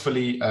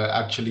successfully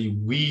actually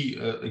we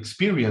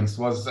experienced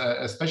was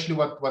especially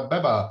what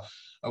Beba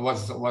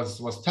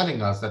was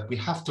telling us, that we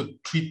have to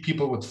treat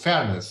people with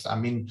fairness. I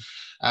mean,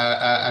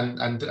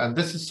 and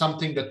this is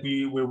something that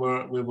we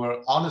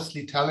were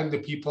honestly telling the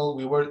people.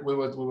 We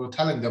were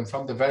telling them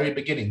from the very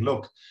beginning.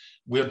 Look,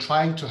 we're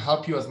trying to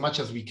help you as much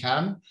as we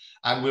can,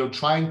 and we're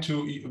trying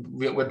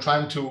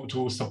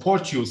to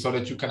support you so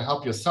that you can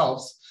help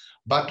yourselves.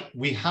 But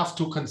we have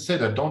to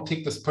consider, don't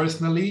take this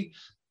personally.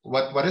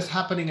 What is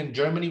happening in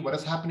Germany, what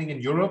is happening in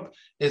Europe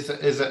is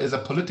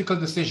a political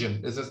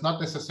decision. This is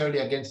not necessarily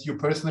against you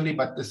personally,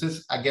 but this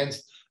is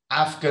against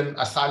Afghan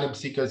asylum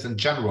seekers in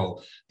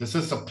general. This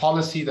is a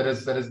policy that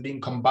is being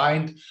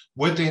combined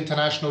with the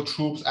international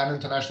troops and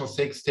international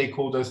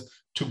stakeholders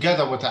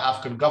together with the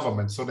Afghan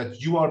government, so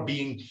that you are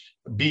being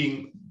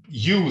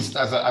used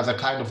as a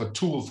kind of a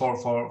tool for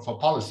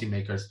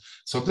policymakers.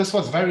 So this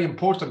was very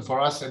important for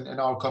us in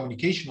our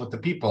communication with the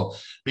people,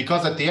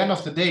 because at the end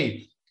of the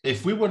day,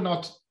 if we were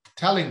not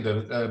telling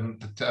them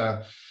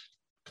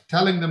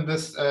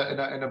this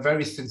in a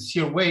very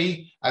sincere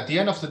way, at the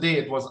end of the day,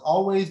 it was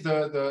always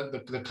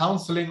the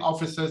counseling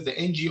officers, the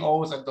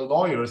NGOs, and the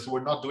lawyers who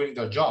were not doing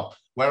their job,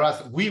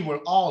 whereas we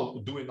were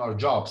all doing our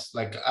jobs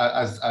like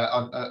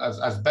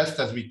as best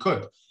as we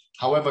could.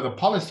 However, the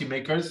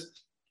policymakers,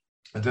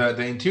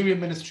 the Interior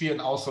Ministry, and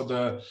also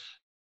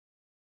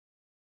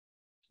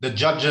the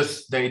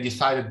judges, they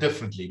decided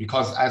differently,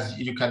 because as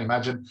you can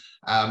imagine,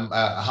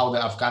 how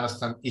the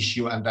Afghanistan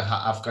issue and the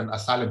Afghan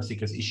asylum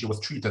seekers issue was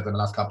treated in the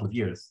last couple of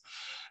years.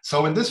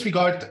 So in this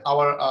regard,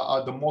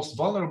 the most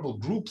vulnerable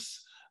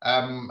groups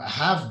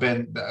have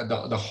been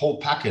the whole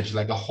package,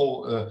 like the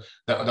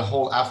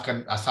whole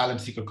Afghan asylum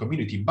seeker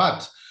community.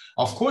 But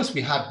of course,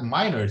 we had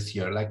minors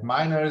here, like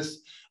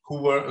minors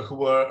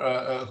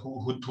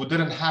who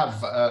didn't have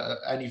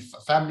any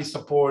family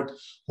support,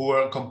 who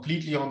were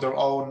completely on their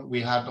own.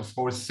 We had, of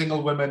course,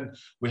 single women.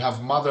 We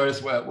have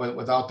mothers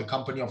without the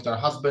company of their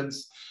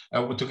husbands,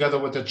 together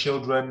with their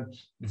children.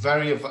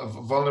 Very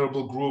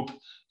vulnerable group.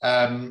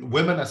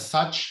 Women, as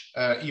such,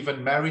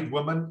 even married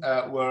women,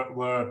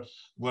 were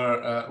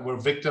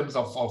victims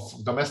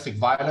of domestic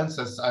violence,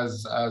 as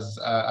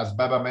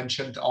Beba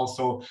mentioned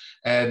also.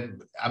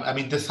 And I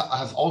mean, this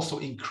has also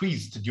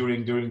increased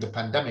during the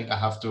pandemic. I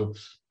have to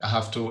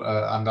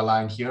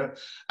underline here.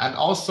 And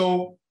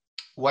also,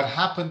 what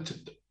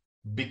happened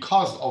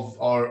because of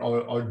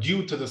or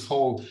due to this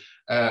whole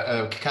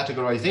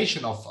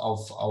categorization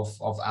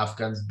of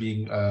Afghans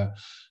being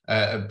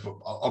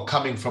or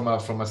coming from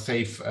a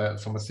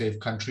safe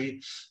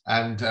country,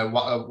 and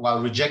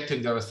while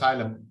rejecting their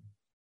asylum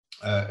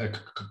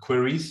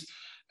queries,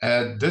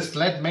 this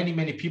led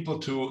many people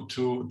to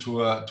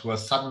a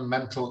sudden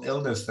mental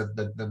illness that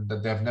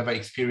they have never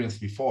experienced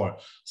before.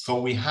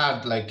 So we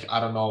had, like, I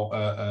don't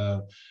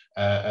know,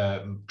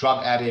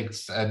 drug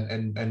addicts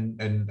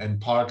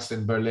and parks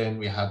in Berlin.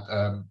 We had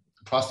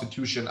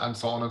prostitution and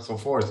so on and so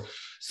forth.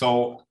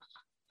 So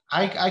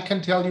I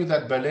can tell you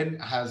that Berlin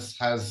has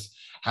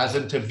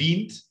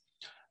intervened,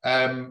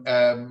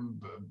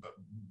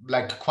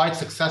 like quite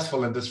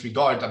successful in this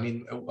regard. I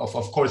mean,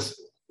 of course,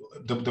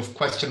 the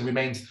question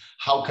remains,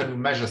 how can we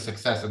measure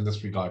success in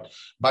this regard?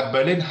 But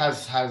Berlin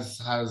has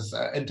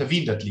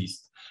intervened, at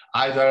least,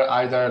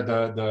 either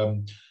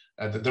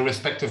the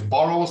respective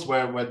boroughs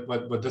where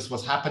this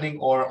was happening,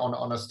 or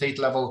on a state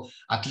level.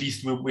 At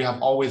least we have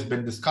always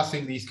been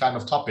discussing these kind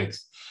of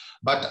topics.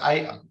 But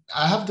I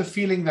have the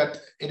feeling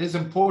that it is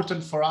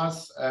important for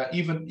us,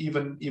 even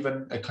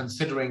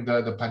considering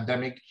the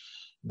pandemic,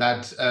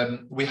 that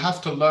we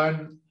have to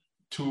learn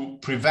to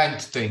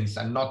prevent things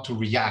and not to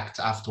react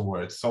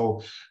afterwards.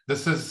 So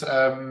this is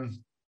a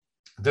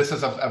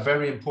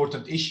very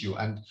important issue.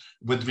 And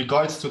with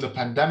regards to the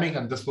pandemic,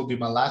 and this will be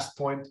my last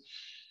point,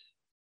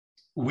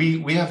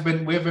 we have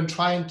been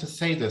trying to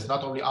say this,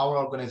 not only our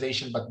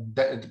organization,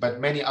 but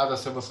many other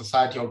civil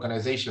society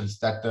organizations,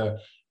 that the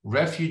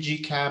refugee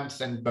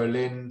camps in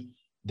Berlin,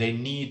 they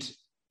need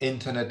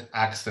internet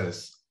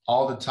access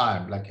all the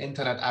time, like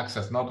internet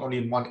access, not only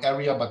in one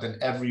area, but in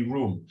every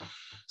room.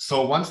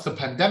 So once the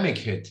pandemic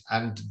hit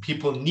and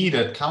people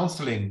needed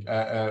counseling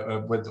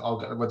with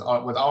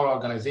our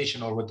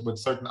organization or with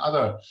certain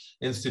other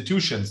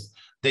institutions,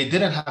 they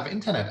didn't have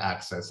internet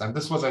access. And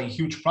this was a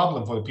huge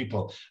problem for the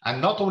people.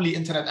 And not only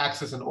internet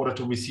access in order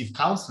to receive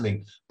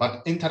counseling,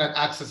 but internet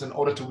access in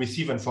order to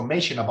receive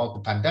information about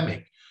the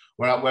pandemic,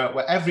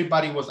 where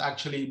everybody was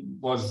actually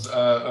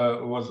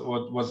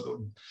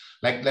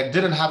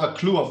didn't have a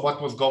clue of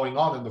what was going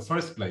on in the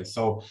first place.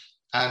 So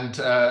and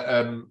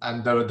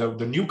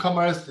the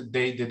newcomers,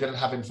 they didn't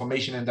have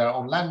information in their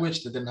own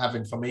language. They didn't have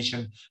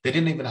information. They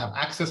didn't even have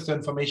access to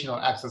information or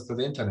access to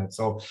the internet.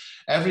 So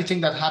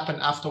everything that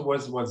happened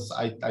afterwards was,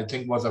 I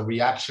think, was a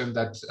reaction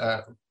that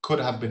could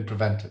have been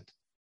prevented.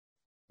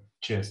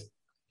 Cheers.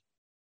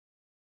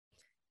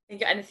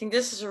 And I think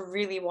this is a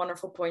really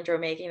wonderful point you're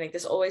making. Like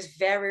this always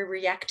very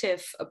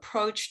reactive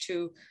approach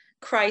to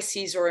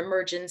crises or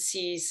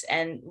emergencies,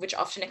 and which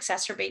often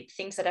exacerbate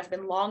things that have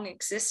been long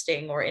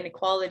existing, or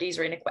inequalities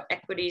or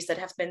inequities that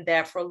have been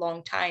there for a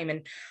long time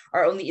and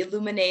are only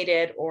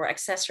illuminated or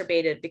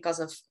exacerbated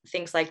because of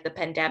things like the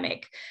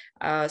pandemic.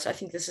 So I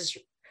think this is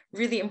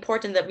really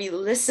important that we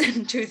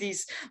listen to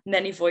these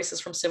many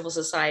voices from civil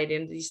society,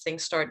 and these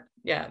things start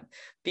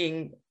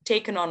being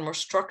taken on more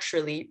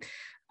structurally.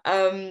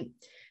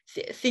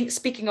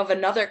 Speaking of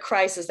another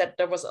crisis that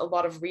there was a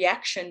lot of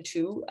reaction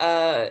to,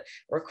 the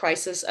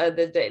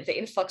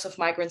influx of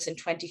migrants in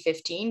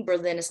 2015,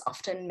 Berlin is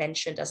often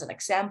mentioned as an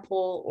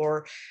example,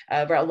 or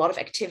where a lot of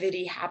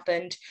activity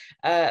happened.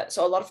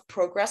 So a lot of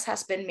progress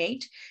has been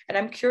made. And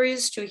I'm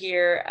curious to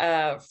hear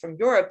from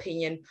your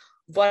opinion,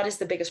 what is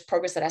the biggest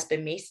progress that has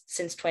been made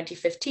since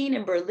 2015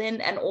 in Berlin?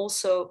 And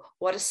also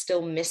what is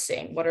still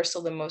missing? What are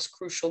still the most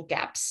crucial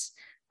gaps?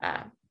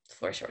 The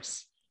floor is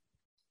yours.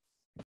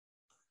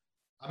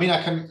 I mean,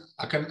 I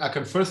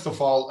can first of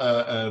all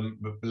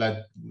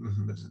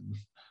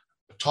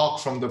talk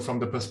from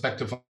the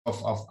perspective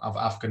of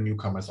Afghan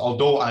newcomers.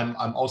 Although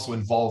I'm also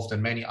involved in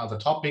many other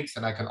topics,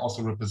 and I can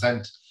also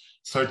represent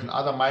certain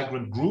other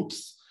migrant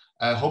groups,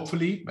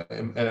 hopefully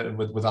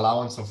with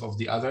allowance of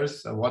the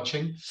others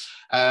watching.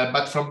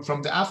 But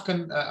from the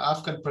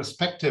Afghan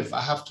perspective, I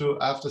have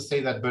to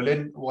say that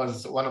Berlin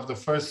was one of the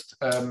first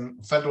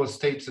federal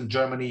states in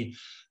Germany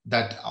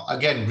that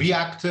again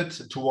reacted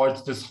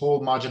towards this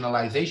whole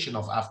marginalization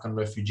of Afghan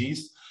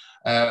refugees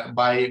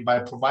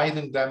by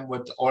providing them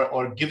with,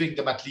 or giving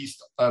them at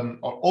least,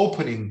 or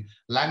opening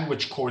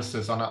language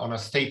courses on a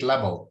state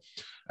level.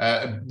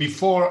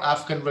 Before,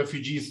 Afghan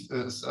refugees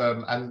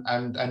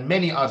and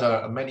many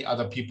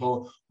other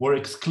people were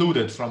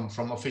excluded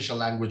from official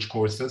language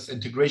courses,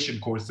 integration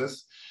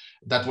courses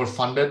that were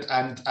funded,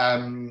 and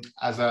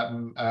as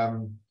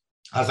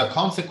a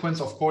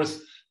consequence, of course,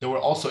 they were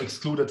also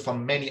excluded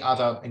from many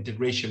other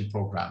integration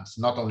programs,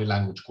 not only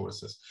language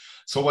courses.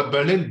 So what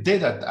Berlin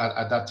did at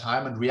that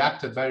time, and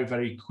reacted very,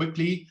 very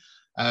quickly,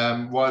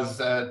 was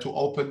to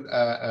open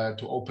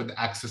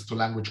access to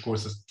language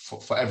courses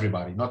for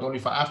everybody, not only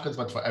for Afghans,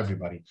 but for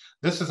everybody.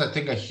 This is, I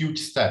think, a huge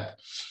step.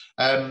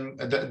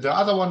 The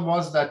other one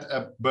was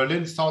that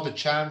Berlin saw the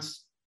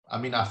chance. I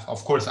mean,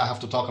 of course, I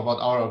have to talk about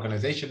our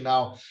organization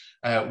now.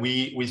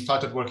 We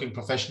started working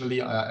professionally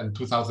in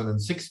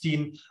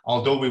 2016,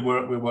 although we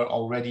were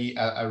already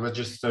a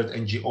registered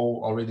NGO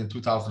already in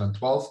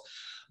 2012.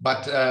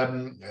 But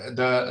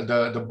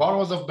the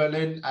boroughs of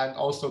Berlin and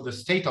also the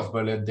state of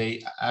Berlin,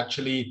 they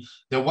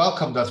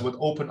welcomed us with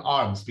open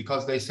arms,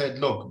 because they said,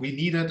 look, we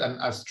needed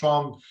a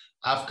strong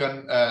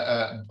Afghan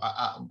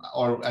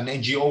or an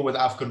NGO with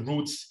Afghan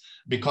roots,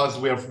 because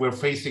we're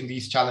facing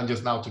these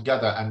challenges now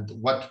together. And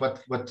what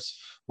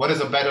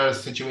is a better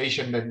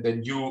situation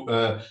than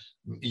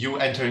you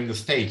entering the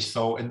stage?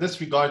 So in this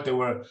regard, they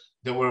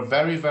were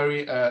very,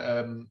 very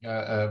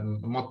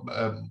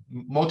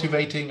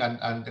motivating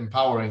and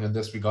empowering in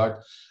this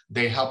regard.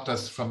 They helped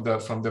us from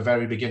the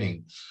very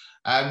beginning.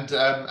 And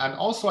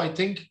also, I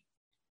think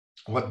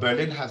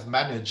Berlin has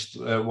managed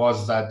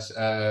was that,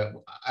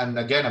 and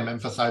again, I'm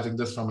emphasizing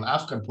this from an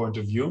Afghan point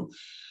of view,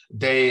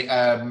 they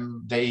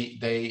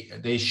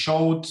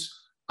showed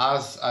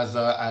us as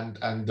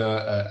and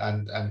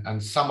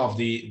some of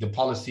the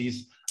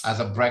policies as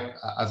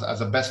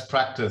a best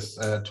practice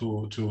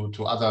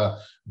to other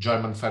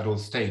German federal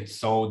states.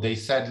 So they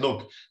said,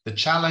 look, the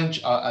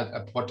challenge,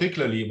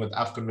 particularly with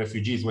Afghan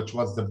refugees, which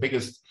was the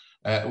biggest,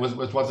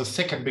 which was the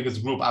second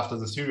biggest group after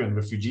the Syrian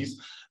refugees.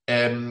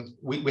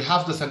 We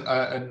have this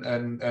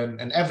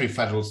in every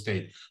federal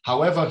state.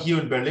 However, here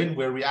in Berlin,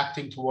 we're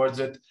reacting towards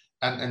it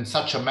in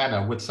such a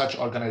manner with such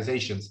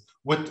organizations,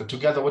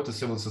 together with the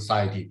civil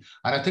society.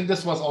 And I think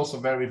this was also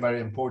very,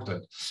 very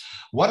important.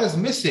 What is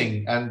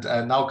missing, and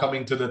now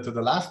coming to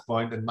the last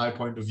point, in my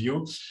point of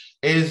view,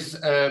 is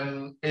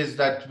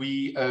that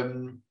we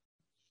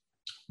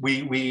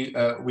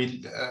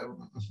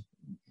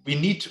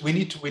need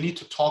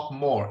to talk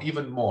more,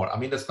 even more. I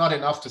mean, it's not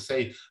enough to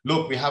say,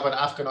 look, we have an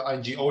Afghan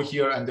NGO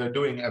here and they're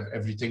doing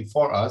everything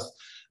for us.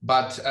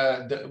 But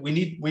we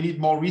need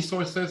more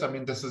resources. I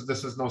mean, this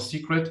is no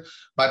secret.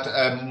 But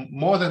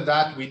more than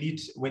that, we need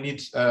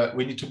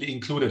to be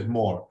included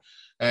more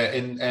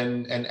in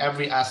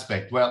every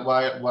aspect.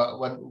 I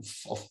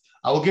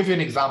will give you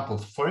an example.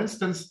 For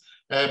instance,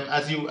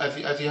 as you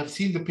have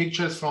seen the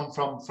pictures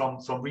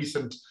from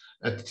recent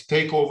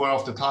takeover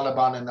of the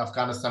Taliban in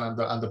Afghanistan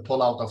and the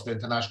pullout of the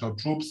international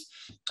troops.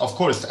 Of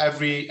course,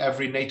 every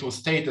NATO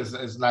state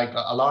is like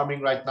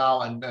alarming right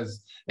now and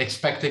is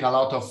expecting a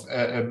lot of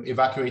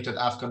evacuated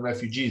Afghan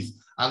refugees.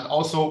 And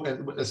also,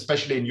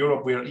 especially in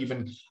Europe, we are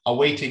even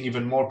awaiting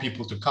even more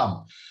people to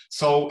come.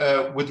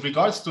 So with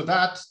regards to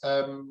that,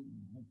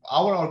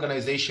 our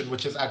organization,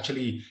 which is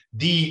actually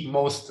the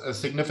most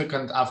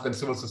significant Afghan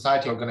civil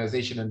society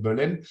organization in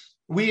Berlin,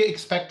 we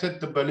expected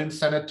the Berlin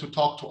Senate to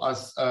talk to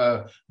us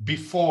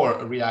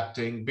before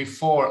reacting,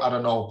 before, I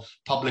don't know,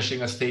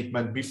 publishing a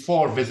statement,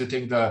 before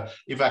visiting the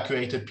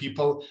evacuated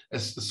people,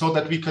 so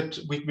that we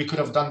could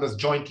have done this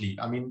jointly.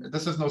 I mean,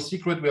 this is no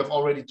secret. We have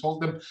already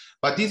told them,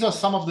 but these are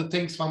some of the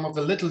things, some of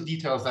the little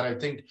details that I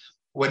think,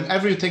 when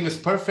everything is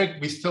perfect,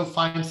 we still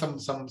find some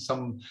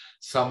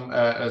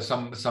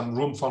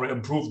room for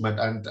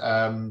improvement.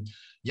 And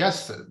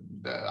yes,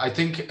 I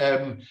think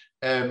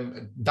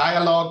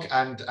dialogue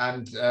and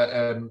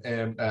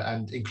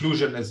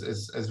inclusion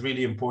is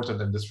really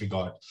important in this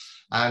regard.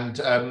 And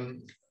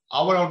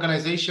our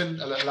organization,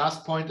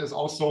 last point, has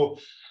also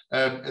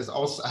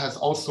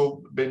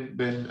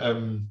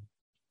been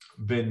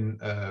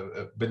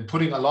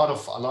putting a lot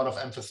of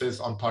emphasis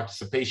on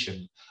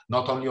participation,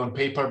 not only on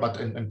paper but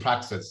in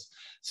praxis.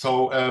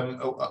 So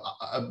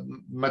a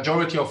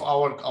majority of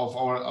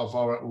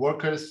our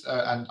workers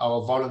and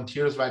our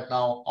volunteers right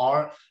now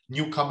are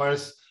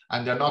newcomers,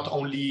 and they're not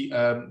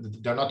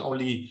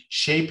only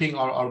shaping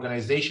our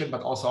organization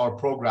but also our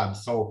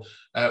programs. So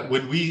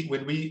when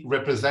we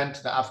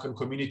represent the Afghan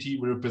community,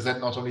 we represent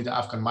not only the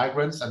Afghan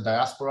migrants and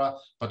diaspora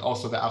but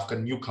also the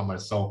Afghan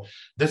newcomers. So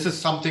this is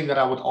something that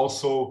I would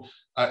also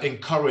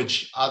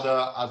encourage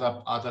other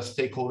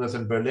stakeholders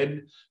in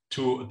Berlin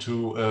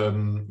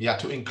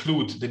to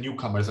include the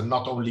newcomers, and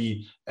not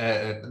only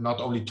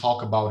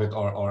talk about it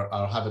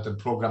or have it in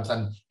programs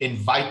and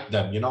invite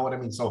them. You know what I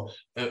mean? So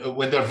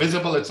when they're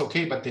visible, it's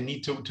okay, but they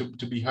need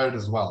to be heard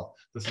as well.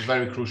 This is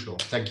very crucial.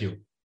 Thank you.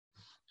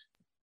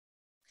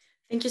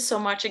 Thank you so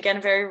much.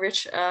 Again, very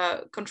rich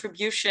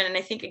contribution. And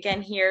I think, again,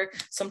 here,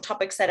 some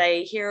topics that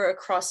I hear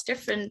across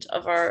different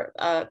of our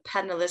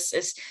panelists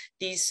is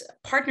these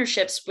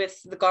partnerships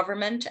with the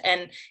government.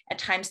 And at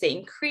times they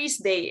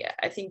increase,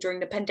 I think during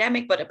the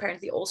pandemic, but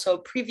apparently also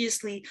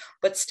previously,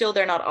 but still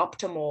they're not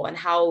optimal, and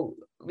how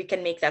we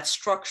can make that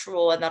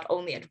structural, and not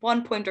only at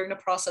one point during the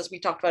process. We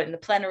talked about in the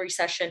plenary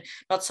session,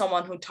 not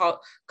someone who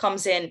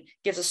comes in,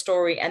 gives a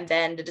story, and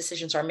then the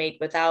decisions are made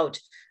without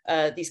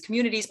these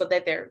communities, but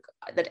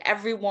that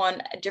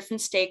everyone,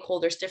 different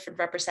stakeholders, different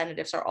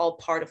representatives are all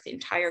part of the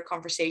entire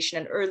conversation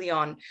and early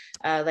on,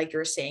 like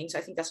you're saying. So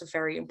I think that's a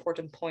very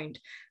important point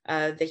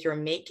that you're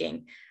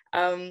making.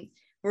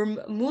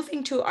 We're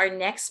moving to our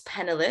next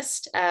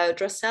panelist,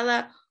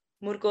 Drosela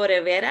Murgo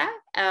Rivera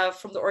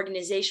from the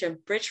organization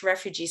Bridge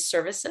Refugee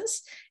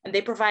Services, and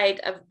they provide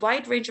a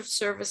wide range of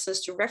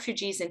services to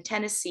refugees in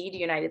Tennessee, the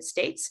United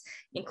States,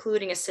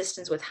 including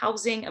assistance with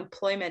housing,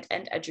 employment,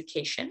 and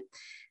education.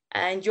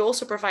 And you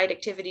also provide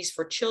activities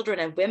for children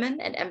and women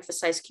and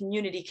emphasize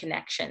community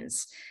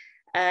connections.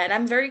 And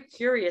I'm very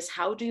curious,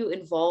 how do you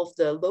involve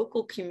the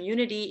local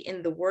community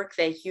in the work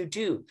that you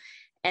do?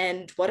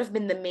 And what have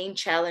been the main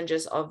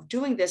challenges of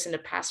doing this in the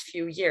past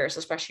few years,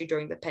 especially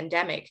during the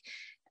pandemic?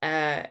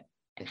 And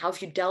how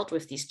have you dealt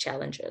with these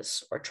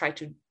challenges or tried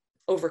to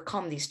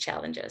overcome these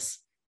challenges?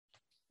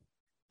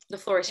 The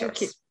floor is yours.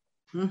 Thank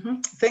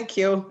you. Thank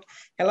you.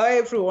 Hello,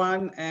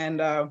 everyone.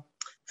 And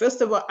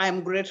first of all,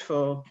 I'm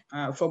grateful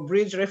for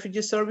Bridge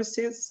Refugee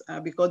Services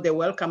because they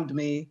welcomed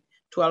me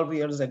 12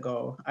 years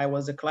ago. I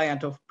was a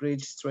client of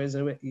Bridge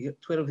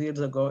 12 years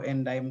ago,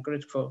 and I'm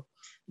grateful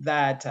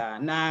that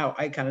now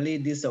I can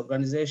lead this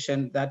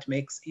organization that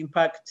makes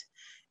impact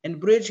And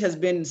Bridge has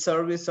been in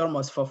service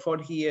almost for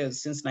 40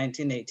 years, since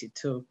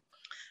 1982.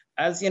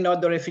 As you know,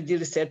 the refugee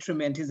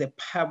resettlement is a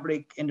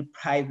public and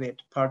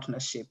private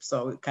partnership,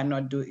 so we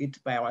cannot do it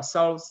by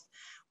ourselves.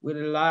 We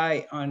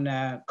rely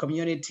on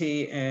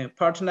community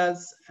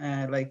partners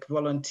like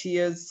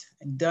volunteers,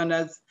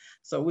 donors,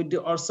 so we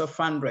do also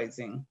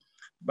fundraising.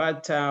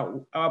 But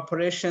our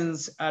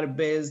operations are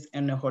based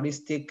on a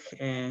holistic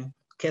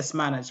case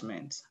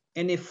management.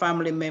 Any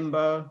family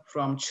member,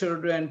 from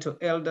children to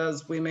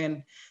elders,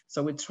 women,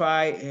 so we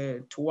try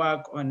to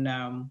work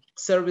on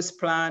service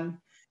plan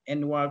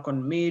and work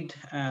on mid,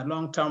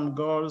 long-term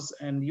goals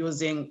and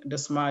using the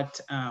SMART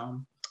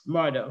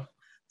model.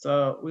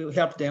 So we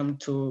help them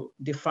to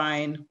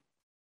define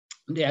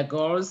their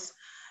goals.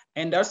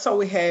 And also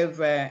we have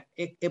a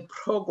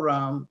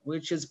program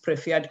which is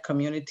Preferred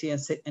Community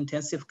and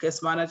Intensive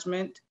Case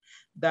Management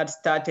that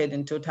started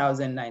in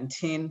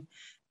 2019.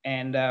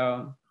 And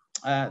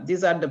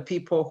these are the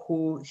people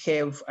who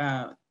have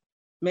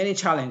many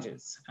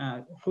challenges,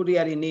 who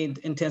really need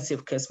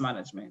intensive case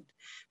management.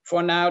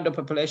 For now, the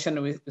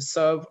population we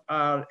serve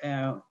are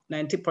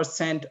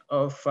 90%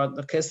 of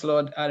the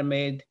caseload are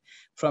made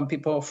from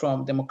people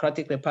from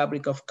Democratic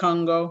Republic of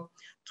Congo,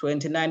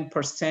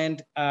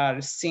 29%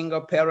 are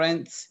single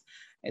parents,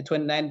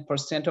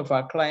 29% of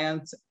our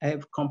clients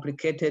have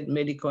complicated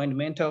medical and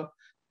mental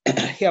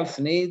health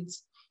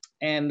needs,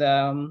 and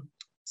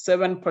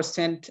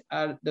 7%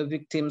 are the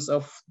victims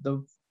of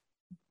the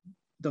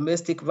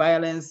domestic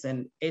violence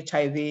and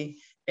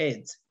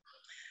HIV/AIDS.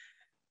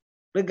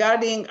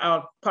 Regarding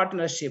our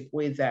partnership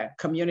with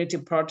community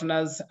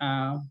partners,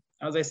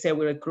 as I say,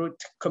 we recruit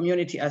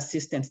community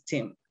assistance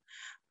team.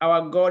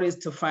 Our goal is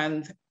to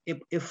find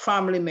a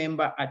family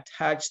member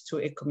attached to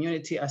a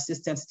community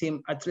assistance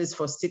team at least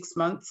for 6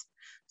 months,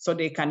 so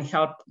they can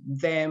help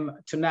them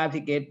to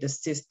navigate the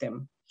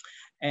system.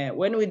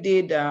 When we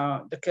did,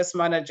 the case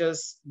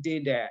managers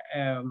did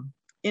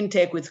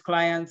intake with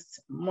clients,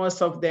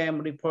 most of them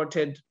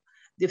reported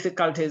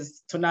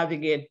difficulties to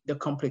navigate the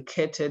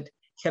complicated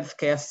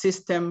healthcare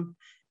system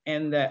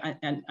and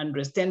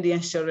understand the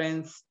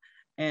insurance.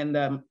 And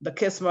the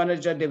case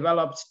manager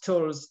developed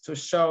tools to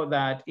show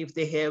that if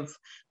they have,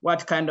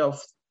 what kind of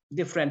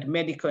different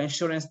medical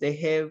insurance they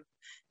have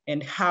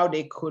and how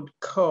they could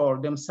call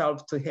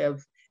themselves to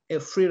have a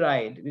free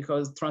ride,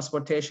 because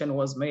transportation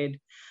was made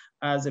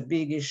as a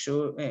big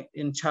issue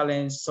in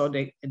challenge, so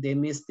they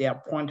missed their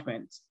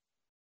appointments.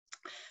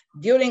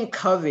 During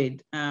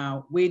COVID,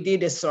 we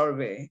did a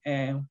survey.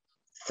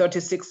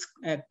 36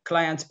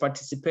 clients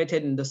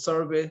participated in the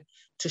survey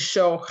to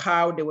show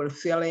how they were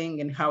feeling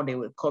and how they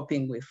were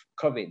coping with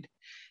COVID.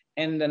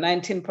 And the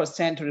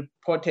 19%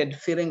 reported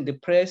feeling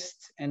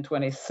depressed and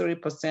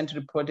 23%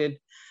 reported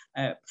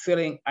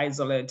feeling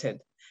isolated.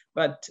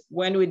 But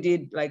when we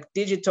did like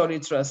digital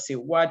literacy,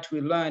 what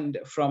we learned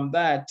from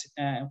that,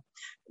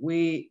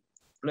 we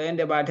learned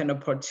about an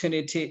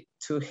opportunity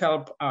to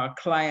help our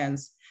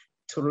clients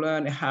to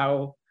learn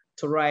how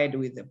to ride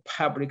with the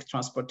public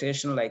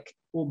transportation like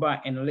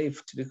Uber and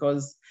Lyft,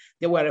 because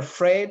they were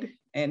afraid,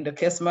 and the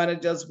case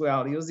managers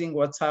were using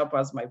WhatsApp,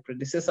 as my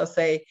predecessor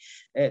say,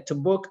 to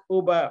book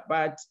Uber,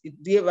 but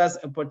it gave us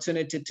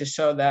opportunity to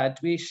show that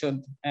we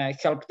should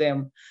help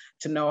them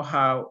to know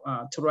how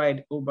to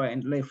ride Uber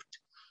and Lyft.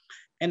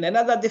 And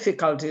another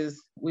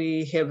difficulties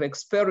we have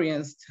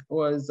experienced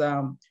was,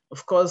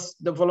 of course,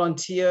 the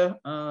volunteer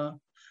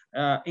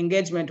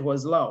engagement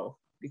was low.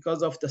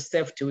 Because of the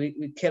safety,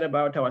 we care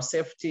about our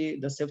safety,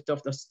 the safety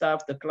of the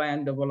staff, the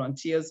client, the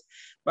volunteers,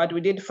 but we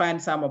did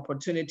find some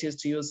opportunities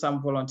to use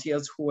some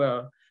volunteers who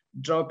were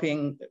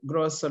dropping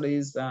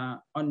groceries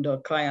on the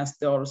client's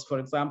doors, for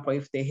example,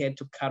 if they had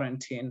to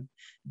quarantine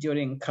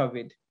during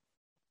COVID.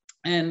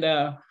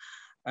 And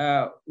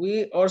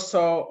we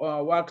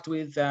also worked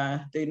with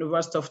the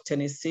University of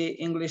Tennessee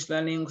English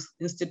Learning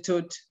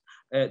Institute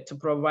to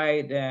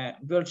provide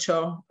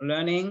virtual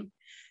learning.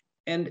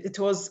 And it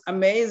was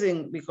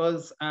amazing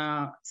because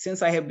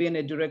since I have been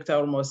a director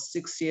almost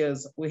 6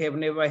 years, we have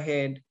never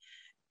had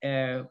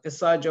a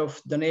surge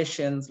of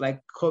donations like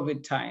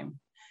COVID time.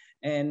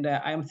 And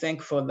I'm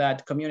thankful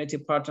that community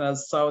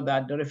partners saw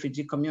that the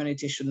refugee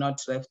community should not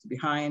be left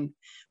behind.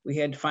 We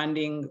had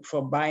funding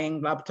for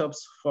buying laptops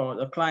for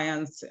the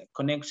clients,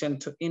 connection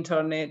to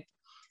internet.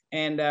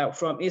 And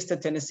from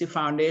Eastern Tennessee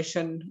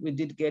Foundation, we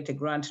did get a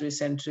grant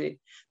recently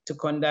to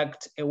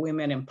conduct a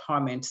women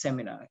empowerment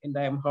seminar. And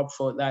I am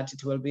hopeful that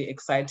it will be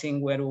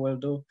exciting, where we will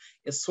do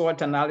a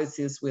SWOT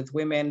analysis with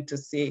women to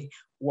see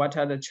what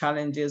are the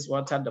challenges,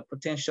 what are the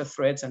potential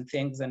threats and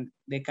things, and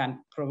they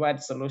can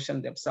provide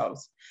solutions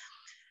themselves.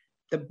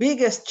 The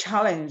biggest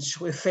challenge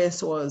we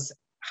faced was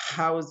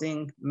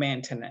housing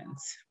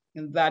maintenance.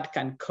 And that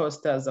can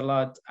cost us a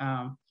lot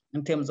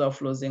in terms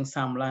of losing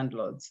some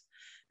landlords,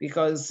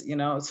 because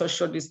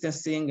social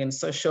distancing and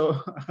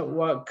social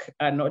work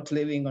are not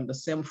living on the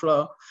same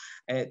floor.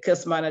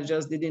 Case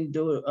managers didn't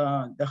do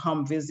the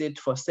home visit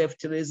for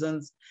safety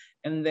reasons.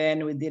 And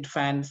then we did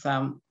find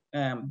some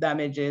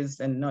damages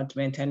and not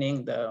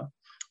maintaining the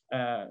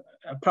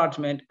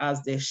apartment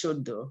as they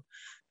should do.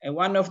 And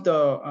one of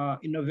the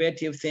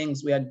innovative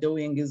things we are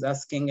doing is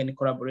asking and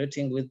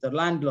collaborating with the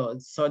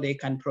landlords so they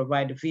can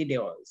provide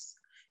videos,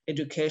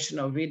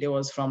 educational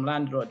videos from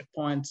landlord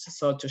points,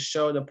 so to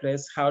show the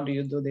place, how do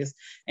you do this?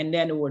 And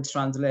then we would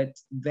translate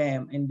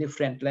them in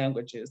different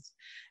languages.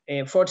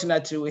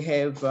 Fortunately, we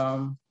have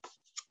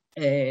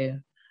a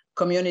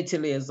community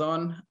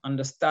liaison on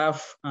the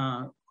staff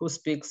who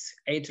speaks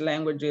 8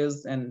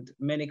 languages, and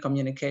many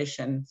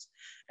communications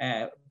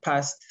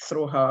passed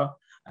through her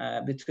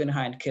between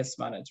her and case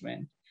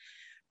management.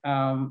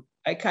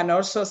 I can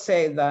also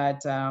say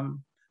that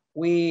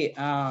we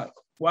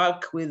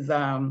work with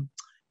the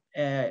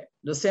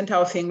Center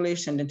of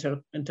English and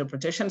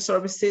Interpretation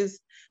Services.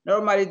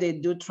 Normally they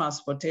do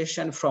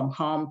transportation from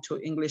home to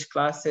English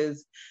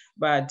classes,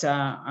 but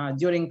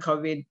during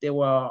COVID, they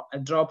were a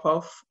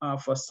drop-off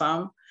for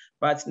some,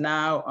 but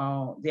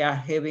now they are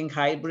having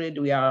hybrid.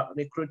 We are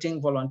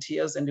recruiting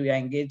volunteers and we are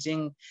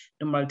engaging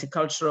the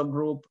multicultural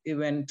group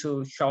even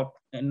to help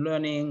in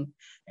learning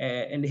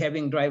and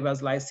having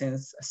driver's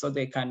license so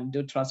they can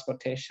do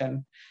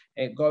transportation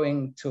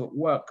going to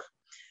work.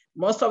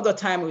 Most of the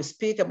time we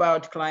speak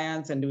about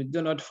clients and we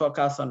do not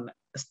focus on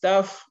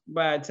staff,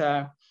 but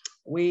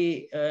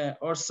we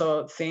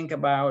also think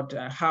about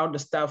how the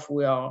staff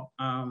will,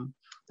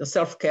 the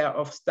self-care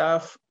of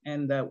staff.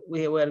 And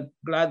we were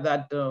glad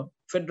that the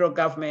federal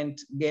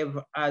government gave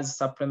us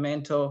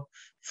supplemental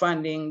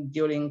funding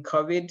during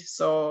COVID.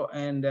 So,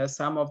 and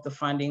some of the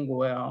funding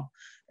were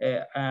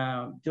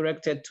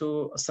directed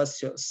to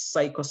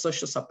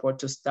psychosocial support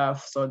to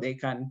staff so they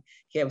can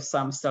have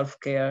some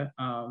self-care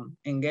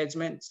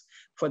engagements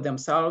for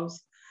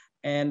themselves.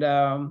 And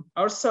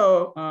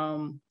also,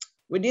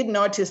 we did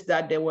notice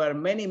that there were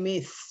many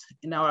myths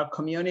in our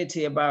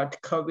community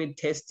about COVID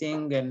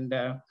testing and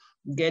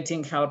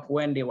getting help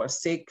when they were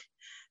sick.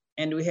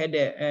 And we had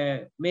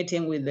a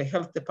meeting with the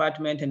health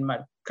department and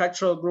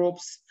cultural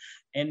groups,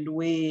 and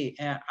we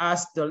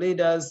asked the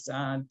leaders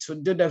to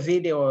do the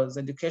videos,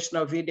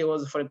 educational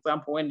videos, for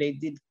example, when they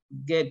did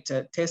get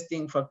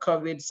testing for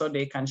COVID, so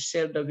they can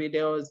share the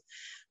videos.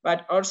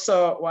 But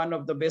also one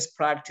of the best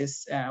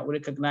practice we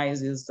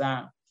recognize is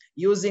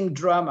using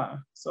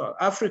drama. So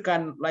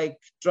African-like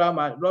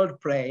drama, role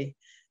play.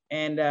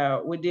 And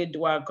we did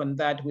work on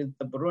that with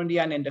the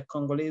Burundian and the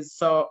Congolese.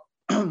 So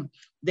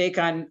they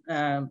can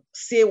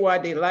see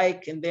what they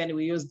like, and then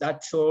we use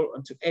that tool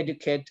to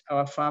educate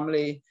our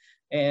family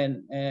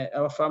and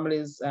our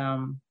families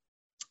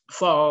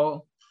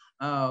for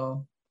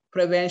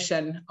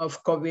prevention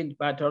of COVID,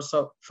 but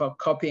also for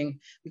coping,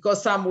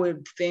 because some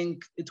would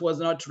think it was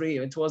not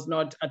real. It was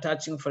not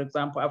attaching, for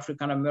example,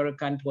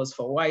 African-American, it was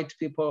for white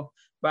people,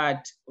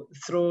 but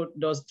through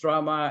those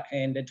drama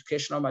and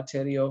educational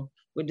material,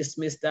 we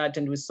dismissed that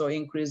and we saw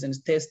increase in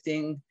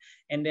testing,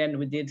 and then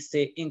we did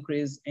see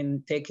increase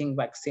in taking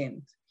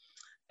vaccines.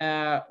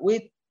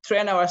 We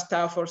train our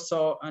staff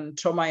also on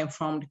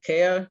trauma-informed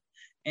care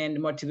and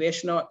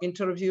motivational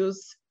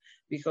interviews,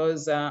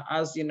 because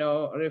as you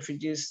know,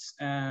 refugees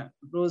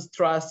lose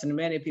trust in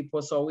many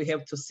people. So we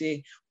have to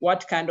see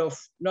what kind of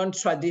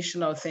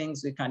non-traditional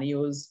things we can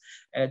use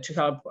to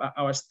help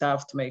our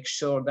staff to make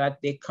sure that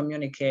they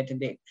communicate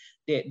and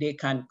they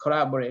can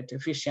collaborate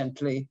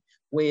efficiently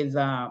with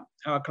our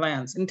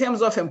clients. In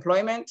terms of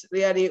employment,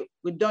 really,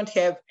 we don't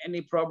have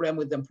any problem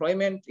with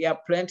employment. We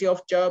have plenty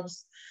of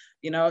jobs.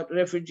 You know,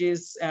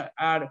 refugees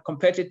are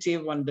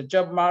competitive on the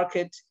job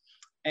market,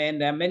 and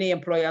many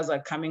employers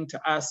are coming to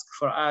ask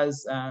for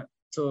us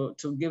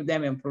to give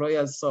them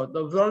employers. So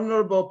the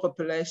vulnerable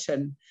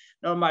population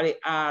normally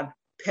are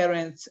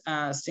parents,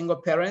 single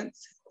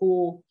parents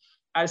who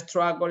are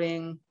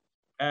struggling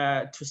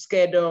to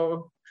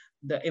schedule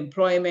the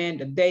employment,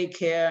 the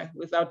daycare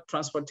without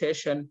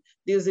transportation.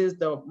 This is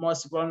the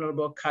most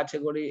vulnerable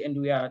category,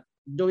 and we are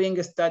doing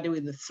a study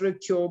with the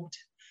 3Cubed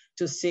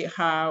to see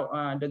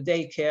how the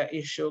daycare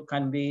issue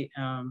can be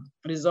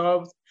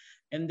resolved.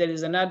 And there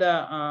is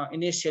another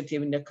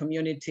initiative in the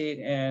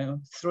community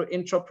through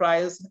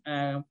Enterprise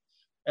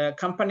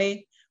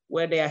company,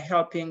 where they are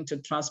helping to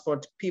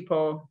transport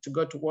people to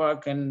go to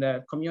work, and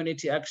the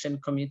Community Action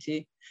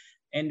Committee.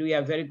 And we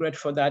are very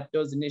grateful that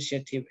those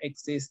initiatives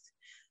exist.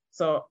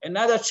 So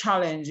another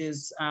challenge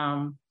is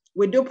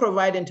we do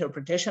provide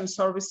interpretation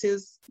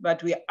services,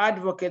 but we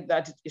advocate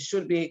that it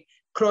should be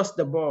across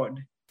the board.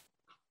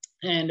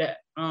 And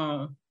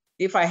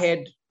if I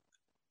had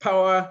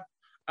power,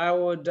 I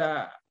would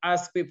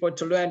ask people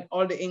to learn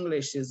all the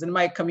Englishes. In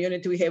my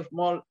community, we have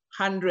more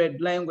 100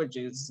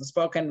 languages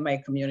spoken in my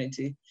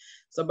community.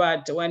 So,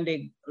 but when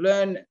they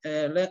learn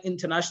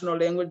international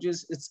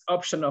languages, it's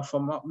optional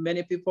for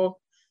many people.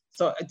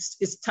 So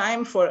it's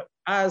time for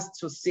us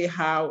to see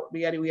how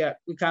really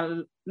we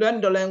can learn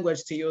the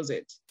language to use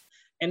it,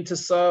 and to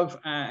serve,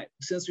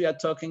 since we are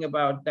talking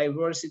about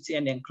diversity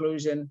and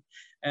inclusion,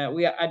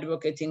 we are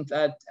advocating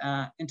that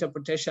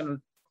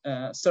interpretation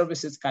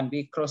services can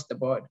be across the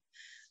board.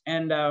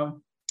 And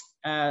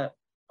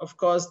of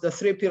course, the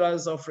 3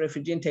 pillars of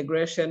refugee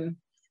integration,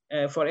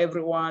 for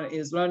everyone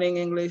is learning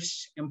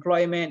English,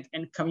 employment,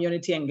 and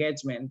community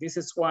engagement. This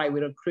is why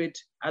we recruit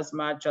as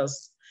much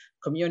as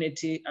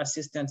community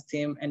assistance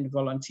team and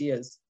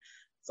volunteers.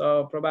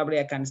 So probably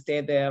I can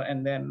stay there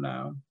and then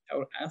I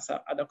will answer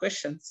other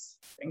questions.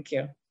 Thank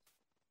you.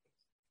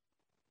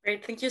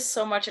 Great, thank you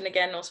so much. And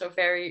again, also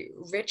very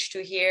rich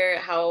to hear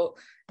how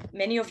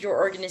many of your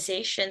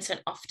organizations,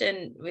 and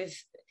often with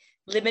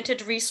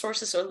limited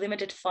resources or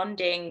limited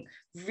funding,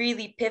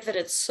 really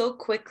pivoted so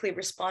quickly,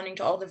 responding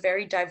to all the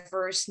very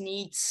diverse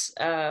needs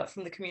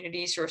from the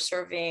communities you're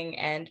serving,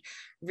 and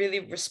really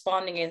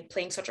responding and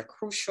playing such a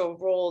crucial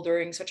role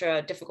during such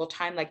a difficult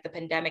time like the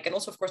pandemic. And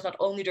also, of course, not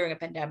only during a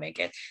pandemic,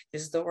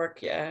 this is the work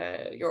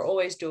you're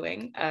always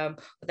doing, but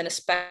then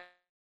especially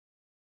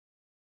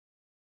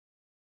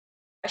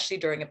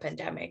during a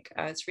pandemic.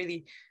 It's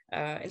really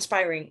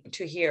inspiring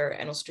to hear,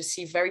 and also to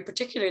see very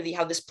particularly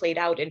how this played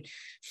out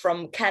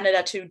from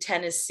Canada to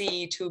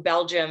Tennessee to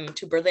Belgium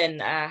to Berlin,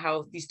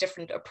 how these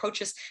different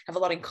approaches have a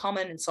lot in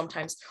common and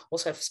sometimes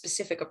also have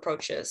specific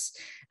approaches.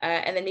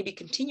 And then maybe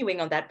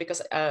continuing on that,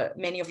 because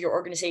many of your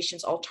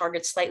organizations all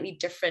target slightly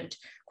different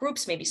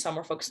groups. Maybe some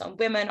are focused on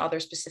women,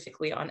 others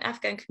specifically on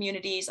Afghan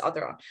communities,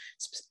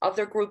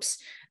 other groups.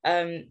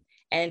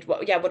 And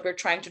what we're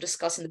trying to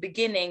discuss in the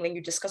beginning, when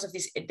you discuss of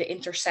the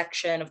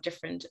intersection of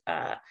different,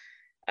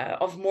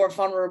 of more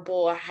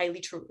vulnerable or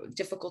highly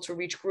difficult to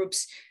reach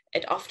groups,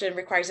 it often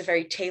requires a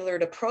very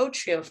tailored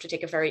approach. You have to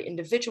take a very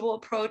individual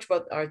approach.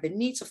 What are the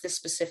needs of this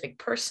specific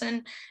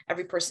person?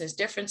 Every person is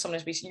different.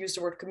 Sometimes we use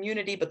the word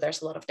community, but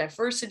there's a lot of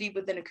diversity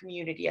within a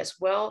community as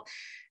well.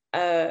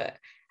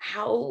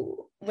 How,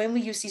 when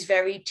we use these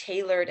very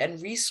tailored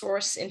and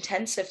resource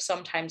intensive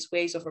sometimes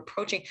ways of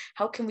approaching,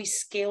 how can we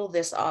scale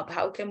this up?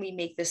 How can we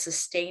make this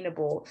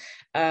sustainable?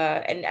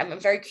 And I'm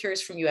very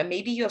curious from you, and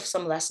maybe you have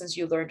some lessons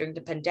you learned during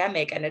the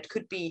pandemic, and it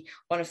could be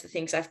one of the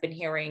things I've been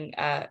hearing,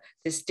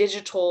 this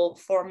digital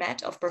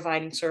format of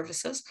providing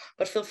services,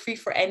 but feel free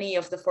for any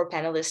of the 4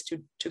 panelists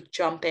to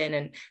jump in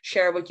and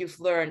share what you've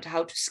learned,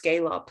 how to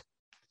scale up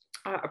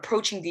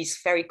approaching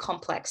these very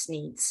complex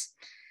needs.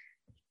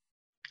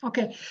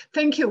 Okay,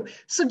 thank you.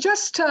 So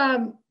just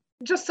a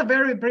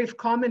very brief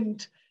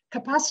comment.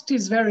 Capacity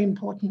is very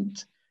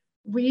important.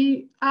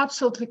 We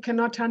absolutely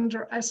cannot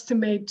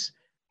underestimate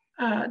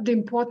the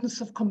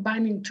importance of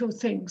combining 2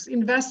 things: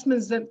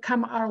 investments that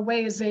come our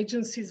way as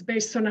agencies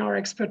based on our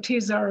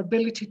expertise, our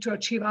ability to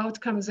achieve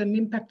outcomes and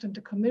impact on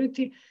the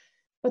community,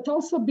 but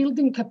also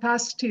building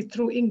capacity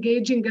through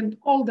engaging, and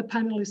all the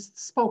panelists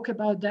spoke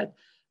about that,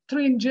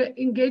 through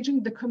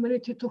engaging the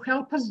community to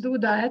help us do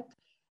that,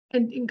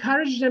 and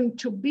encourage them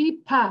to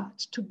be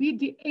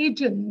the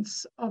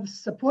agents of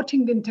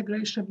supporting the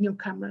integration of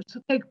newcomers,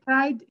 to take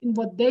pride in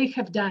what they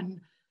have done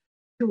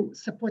to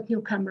support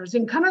newcomers.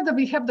 In Canada,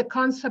 we have the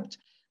concept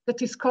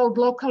that is called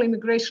local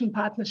immigration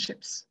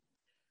partnerships,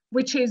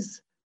 which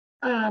is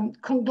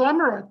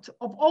conglomerate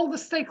of all the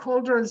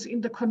stakeholders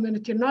in the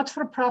community,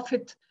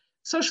 not-for-profit,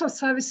 social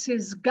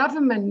services,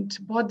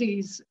 government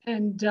bodies,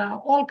 and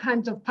all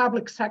kinds of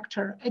public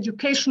sector,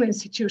 educational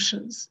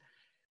institutions,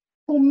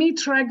 who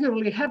meet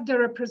regularly, have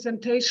their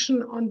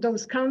representation on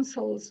those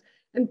councils,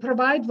 and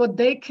provide what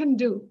they can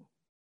do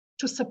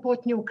to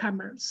support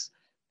newcomers,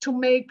 to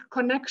make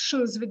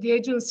connections with the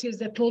agencies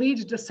that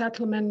lead the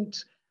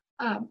settlement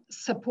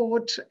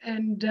support,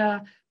 and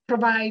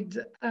provide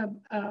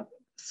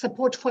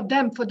support for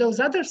them, for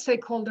those other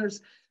stakeholders,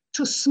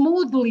 to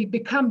smoothly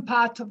become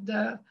part of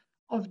the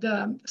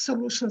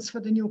solutions for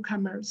the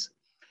newcomers.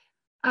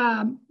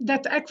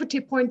 That equity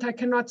point I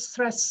cannot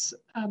stress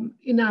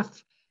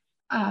enough.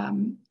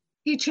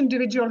 Each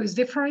individual is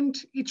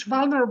different. Each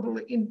vulnerable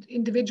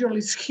individual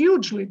is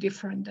hugely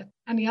different than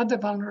any other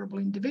vulnerable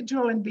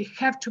individual. And we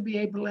have to be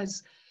able,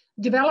 as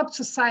developed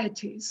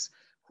societies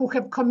who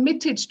have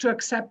committed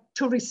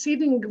to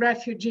receiving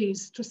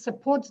refugees, to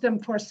support them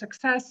for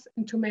success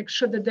and to make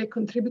sure that they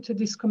contribute to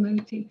this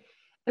community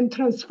and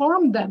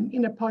transform them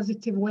in a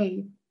positive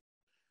way.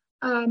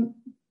 I'll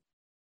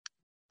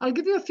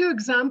give you a few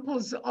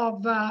examples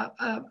of,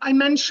 I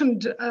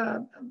mentioned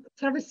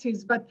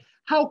services, but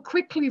how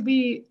quickly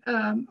we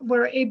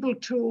were able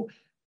to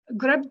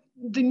grab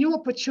the new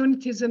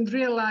opportunities and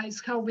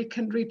realize how we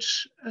can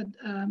reach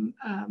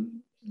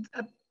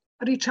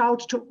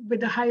out to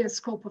with a higher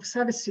scope of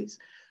services.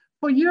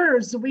 For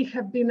years, we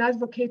have been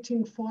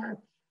advocating for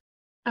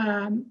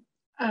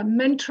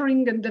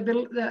mentoring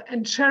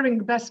and sharing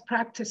best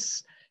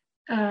practice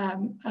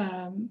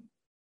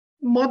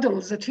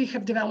models that we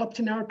have developed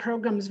in our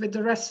programs with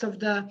the rest of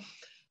the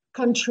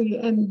country,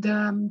 and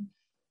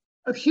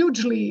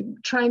hugely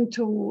trying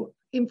to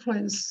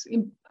influence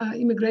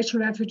Immigration,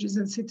 Refugees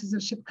and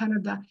Citizenship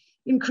Canada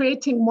in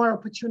creating more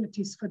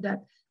opportunities for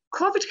that.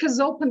 COVID has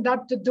opened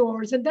up the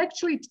doors and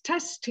actually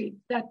tested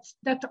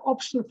that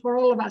option for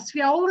all of us.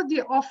 We are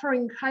already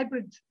offering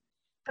hybrid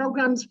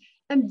programs,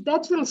 and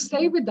that will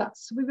stay with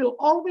us. We will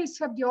always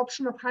have the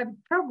option of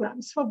hybrid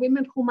programs for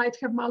women who might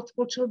have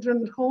multiple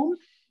children at home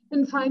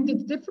and find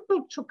it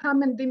difficult to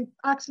come and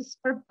access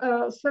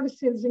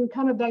services in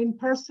Canada in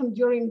person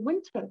during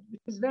winter,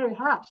 which is very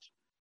harsh.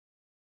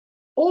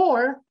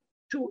 or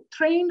to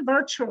train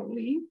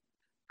virtually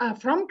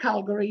from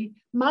Calgary,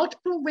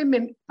 multiple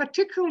women,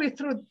 particularly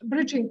through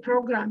bridging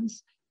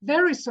programs,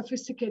 very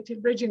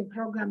sophisticated bridging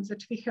programs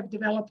that we have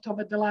developed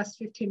over the last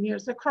 15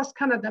 years across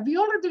Canada. We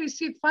already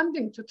received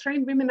funding to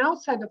train women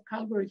outside of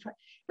Calgary,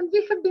 and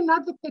we have been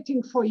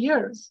advocating for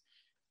years.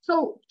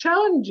 So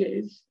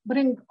challenges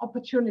bring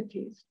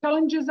opportunities.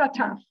 Challenges are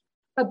tough,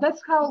 but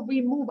that's how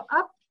we move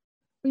up,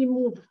 we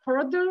move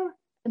further,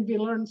 and we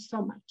learn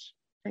so much.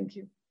 Thank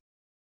you.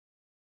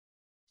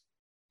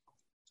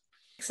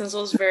 It's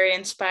also very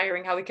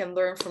inspiring how we can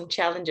learn from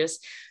challenges.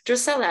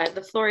 Drusilla,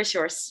 the floor is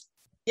yours.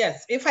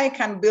 Yes, if I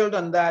can build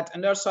on that.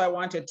 And also I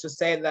wanted to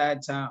say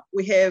that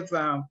we have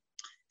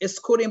a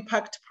school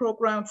impact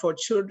program for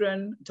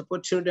children, to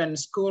put children in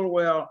school,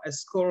 where a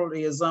school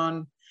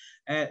liaison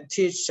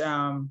teach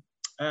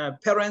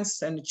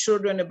parents and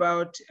children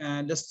about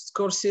the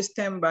school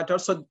system, but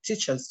also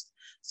teachers.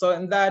 So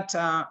in that,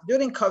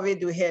 during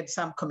COVID, we had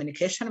some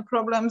communication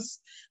problems,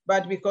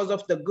 but because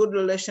of the good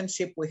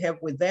relationship we have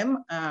with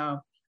them,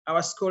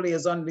 our school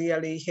liaison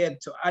really had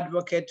to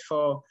advocate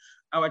for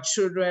our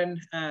children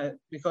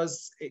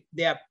because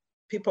there are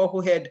people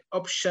who had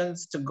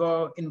options to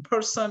go in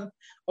person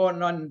or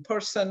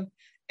non-in-person.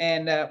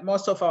 And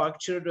most of our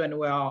children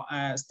were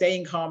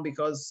staying home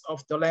because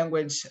of the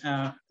language.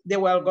 They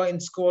were going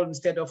to school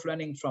instead of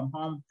learning from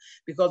home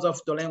because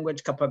of the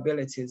language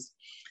capabilities.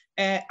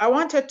 I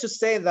wanted to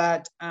say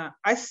that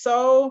I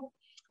saw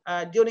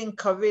during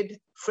COVID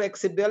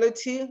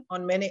flexibility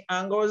on many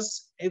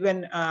angles,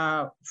 even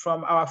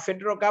from our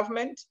federal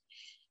government,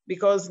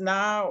 because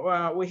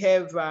now we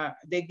have,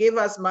 they gave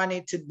us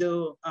money to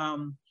do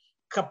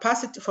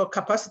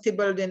capacity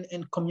building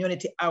and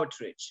community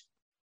outreach.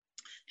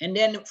 And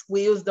then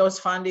we use those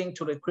funding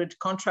to recruit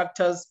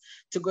contractors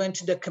to go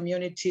into the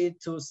community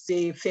to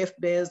see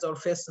faith-based or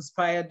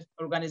faith-inspired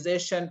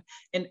organization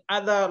and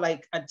other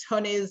like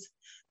attorneys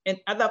and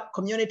other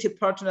community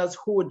partners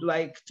who would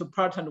like to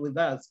partner with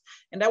us.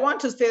 And I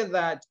want to say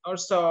that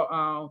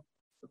also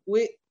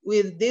with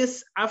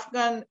this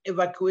Afghan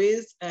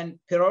evacuees and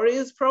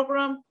parolees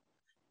program,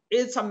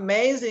 it's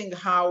amazing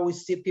how we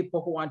see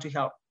people who want to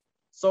help.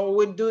 So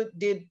we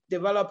did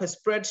develop a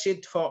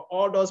spreadsheet for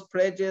all those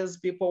pledges.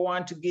 People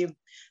want to give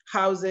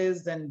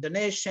houses and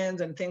donations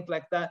and things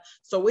like that.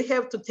 So we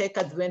have to take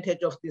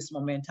advantage of this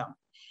momentum,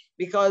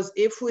 because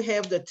if we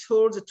have the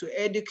tools to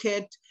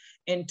educate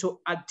and to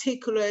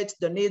articulate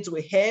the needs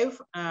we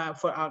have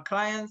for our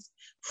clients,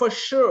 for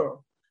sure,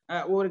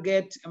 we'll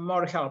get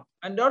more help.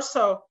 And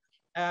also,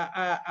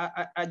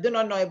 I do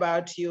not know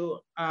about you,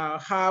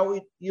 how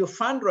your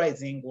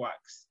fundraising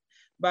works,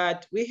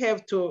 but we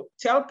have to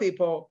tell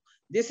people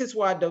this is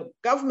what the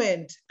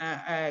government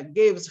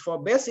gives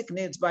for basic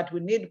needs, but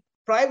we need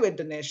private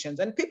donations,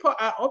 and people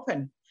are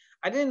open.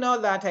 I didn't know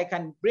that I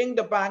can bring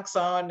the banks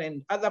on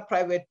and other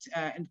private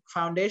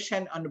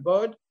foundation on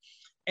board,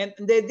 and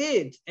they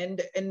did.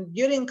 And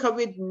during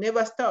COVID,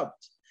 never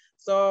stopped.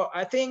 So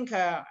I think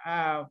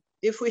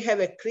if we have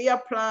a clear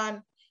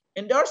plan,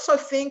 and also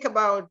think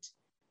about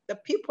the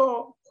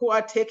people who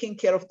are taking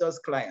care of those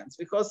clients,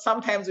 because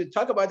sometimes we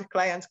talk about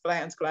clients,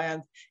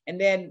 and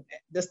then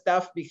the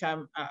staff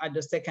become at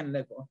the second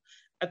level.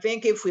 I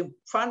think if we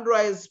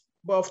fundraise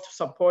both to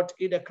support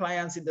either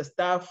clients and the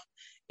staff,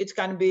 it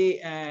can be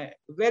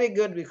very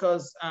good,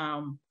 because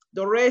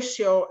the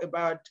ratio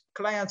about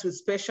clients with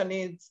special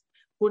needs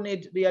who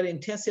need really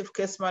intensive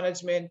case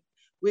management,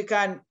 we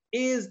can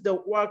ease the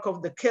work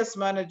of the case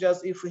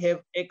managers if we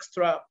have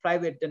extra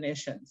private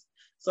donations.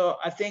 So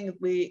I think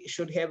we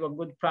should have a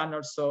good plan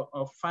also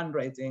of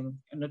fundraising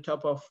on the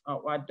top of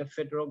what the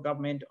federal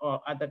government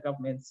or other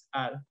governments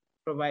are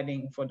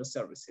providing for the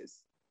services.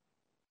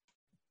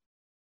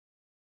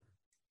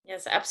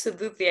 Yes,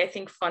 absolutely. I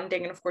think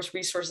funding and of course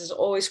resources is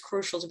always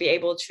crucial to be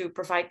able to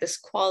provide this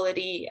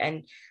quality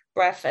and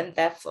breadth and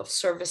depth of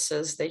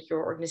services that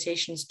your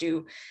organizations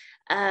do.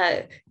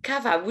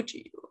 Kava,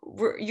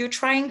 were you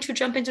trying to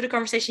jump into the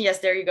conversation? Yes,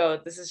 there you go.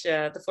 This is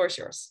the floor is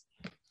yours.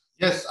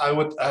 Yes, I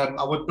would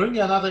bring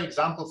you another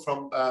example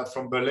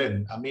from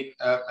Berlin. I mean,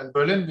 in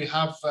Berlin we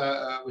have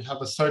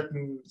a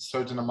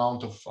certain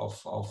amount of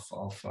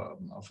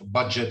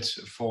budget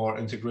for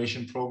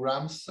integration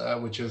programs,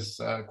 which is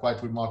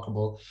quite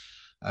remarkable,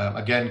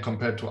 again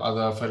compared to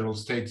other federal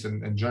states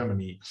in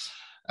Germany.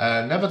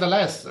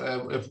 Nevertheless,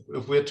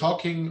 if we're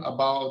talking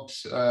about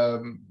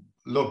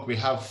look, we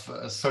have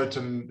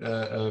certain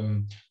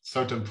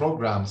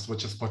programs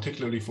which is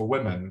particularly for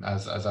women,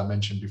 as I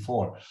mentioned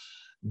before.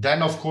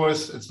 Then of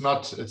course it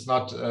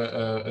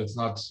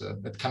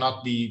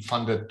cannot be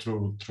funded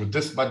through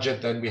this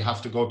budget. Then we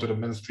have to go to the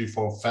Ministry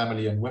for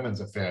Family and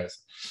Women's Affairs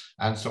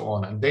and so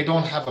on, and they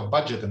don't have a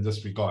budget in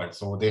this regard.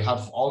 So they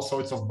have all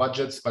sorts of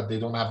budgets, but they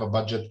don't have a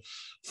budget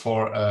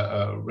for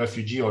a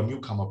refugee or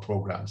newcomer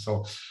program.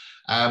 So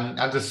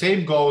and the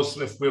same goes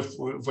if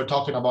we're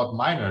talking about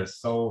minors.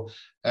 So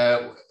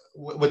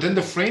within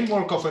the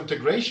framework of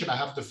integration, I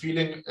have the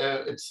feeling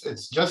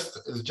it's just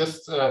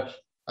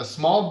a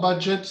small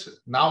budget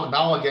now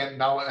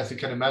as you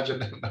can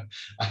imagine,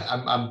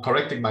 I'm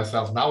correcting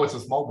myself. Now it's a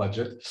small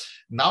budget.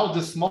 Now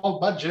the small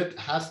budget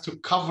has to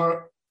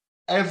cover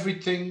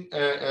everything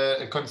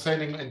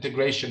concerning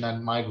integration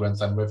and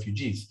migrants and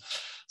refugees.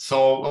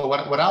 So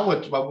what I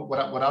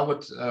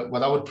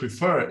would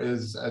prefer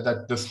is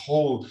that this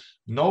whole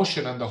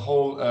notion and the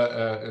whole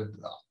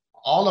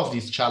all of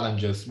these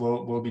challenges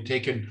will be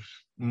taken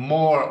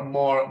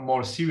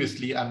more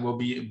seriously and will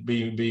be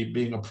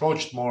being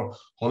approached more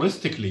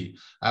holistically.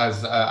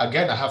 As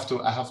again, I have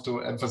to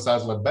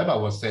emphasize what Beba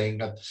was saying,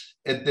 that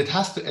it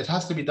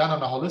has to be done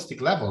on a holistic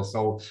level.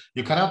 So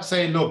you cannot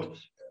say, look,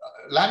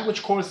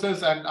 language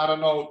courses and I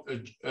don't know,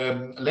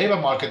 labor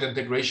market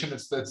integration,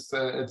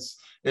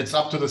 it's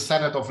up to the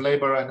Senate of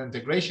Labor and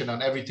Integration,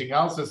 and everything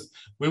else is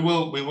we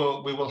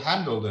will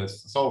handle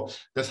this. So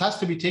this has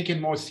to be taken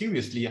more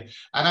seriously.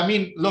 And I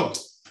mean, look,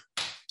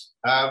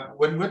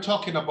 when we're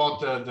talking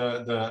about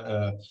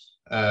the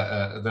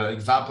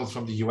examples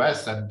from the US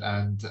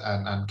and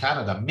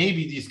Canada,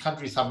 maybe these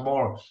countries have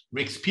more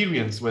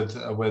experience with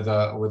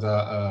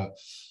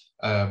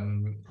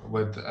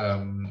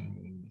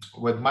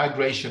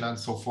migration and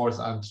so forth,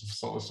 and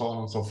so on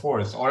and so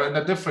forth, or in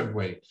a different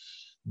way.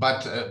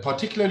 But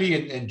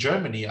particularly in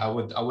Germany, I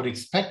would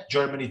expect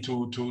Germany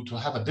to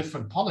have a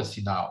different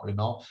policy now. You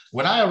know,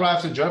 when I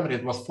arrived in Germany,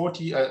 it was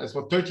 30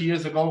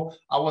 years ago.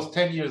 I was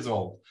 10 years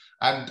old,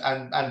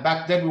 and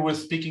back then we were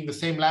speaking the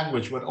same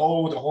language with the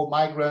whole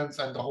migrants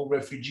and the whole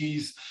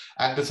refugees,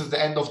 and this is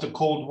the end of the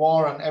Cold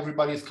War, and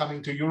everybody's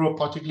coming to Europe,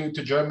 particularly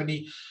to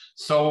Germany.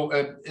 So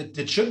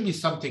it shouldn't be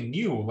something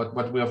new,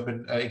 what we have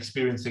been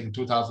experiencing in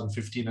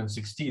 2015 and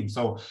 16.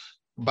 So.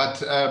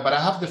 But I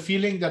have the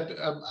feeling that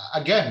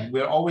again,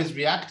 we're always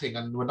reacting,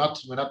 and we're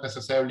not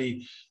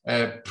necessarily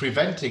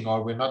preventing,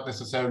 or we're not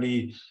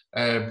necessarily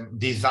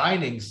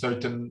designing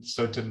certain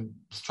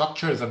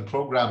structures and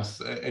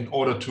programs in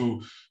order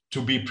to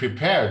be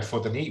prepared for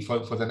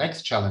the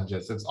next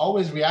challenges. It's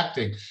always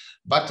reacting.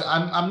 But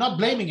I'm not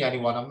blaming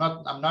anyone. I'm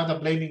neither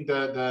blaming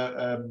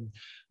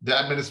the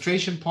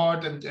administration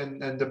part and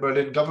the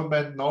Berlin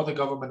government, nor the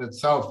government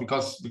itself,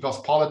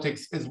 because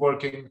politics is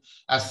working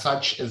as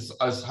such, as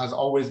has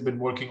always been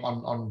working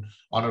on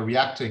a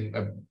reacting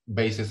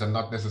basis and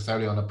not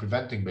necessarily on a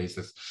preventing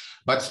basis.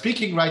 But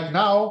speaking right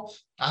now,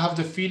 I have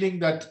the feeling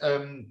that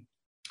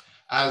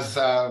as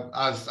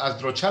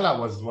Drocella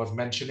was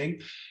mentioning,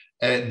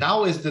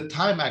 now is the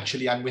time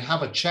actually, and we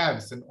have a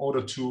chance in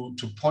order to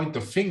point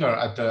the finger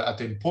at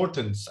the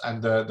importance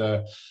and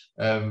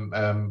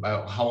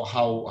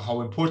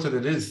how important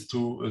it is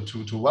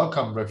to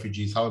welcome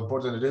refugees, how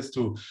important it is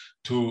to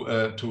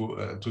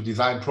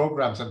design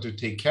programs and to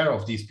take care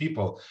of these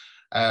people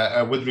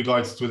with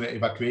regards to the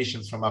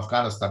evacuations from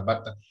Afghanistan.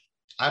 But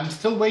I'm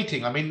still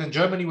waiting. I mean, in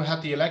Germany we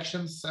had the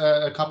elections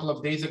a couple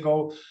of days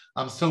ago.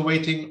 I'm still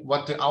waiting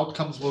what the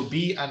outcomes will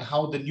be and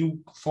how the new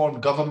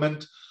formed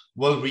government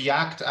will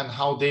react, and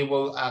how they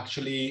will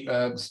actually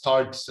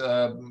start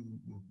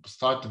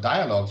the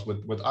dialogues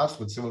with us,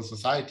 with civil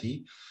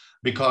society,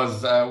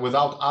 because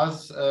without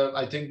us,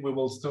 I think we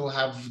will still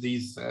have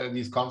these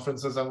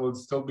conferences and we'll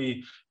still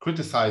be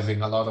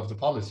criticizing a lot of the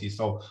policy.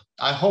 So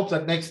I hope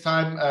that next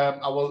time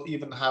I will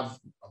even have,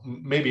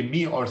 maybe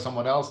me or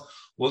someone else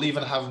will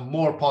even have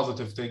more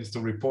positive things to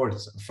report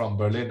from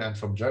Berlin and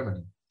from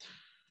Germany.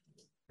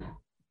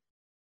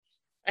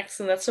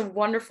 Excellent. That's a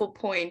wonderful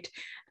point.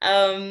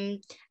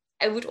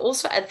 I would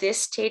also at this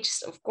stage,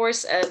 of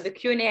course, the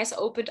Q&A has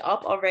opened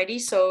up already,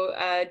 so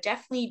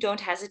definitely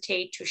don't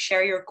hesitate to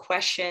share your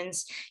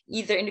questions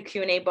either in the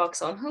Q&A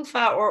box on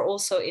Hungfa or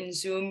also in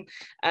Zoom.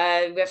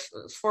 We have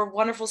 4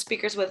 wonderful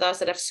speakers with us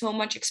that have so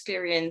much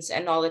experience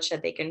and knowledge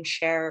that they can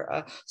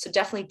share. So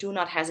definitely do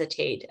not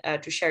hesitate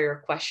to share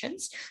your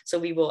questions, so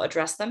we will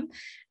address them.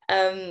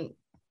 I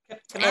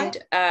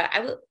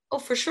will, oh,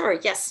 for sure,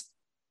 yes.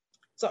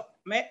 So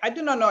I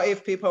do not know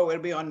if people will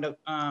be on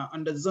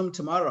the Zoom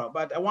tomorrow,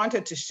 but I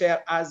wanted to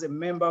share as a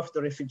member of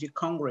the Refugee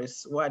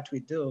Congress what we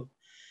do.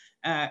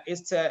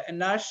 It's a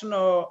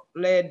national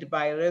led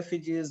by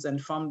refugees and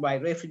formed by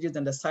refugees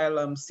and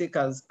asylum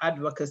seekers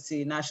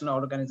advocacy national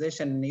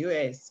organization in the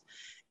US.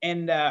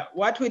 And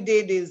what we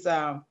did is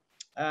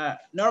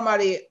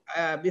normally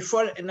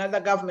before another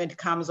government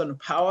comes on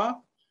power,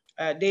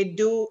 they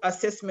do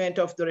assessment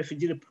of the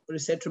refugee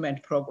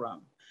resettlement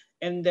program.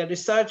 And the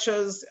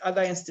researchers,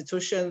 other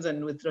institutions,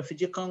 and with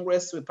Refugee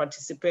Congress, we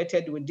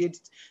participated. We did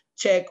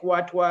check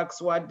what works,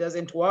 what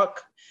doesn't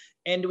work,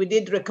 and we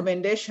did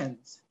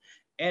recommendations.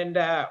 And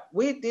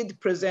we did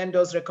present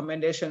those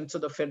recommendations to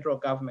the federal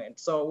government.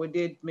 So we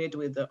did meet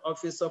with the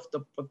Office of the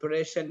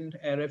Population,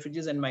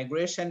 Refugees and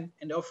Migration,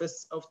 and the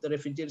Office of the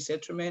Refugee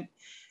Resettlement.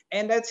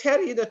 And I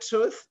tell you the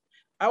truth,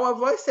 our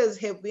voices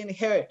have been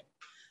heard.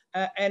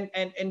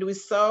 And we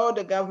saw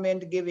the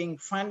government giving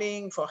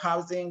funding for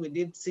housing. We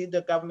did see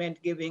the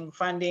government giving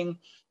funding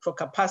for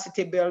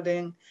capacity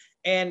building.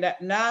 And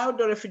now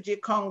the Refugee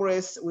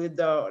Congress with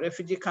the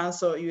Refugee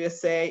Council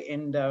USA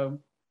and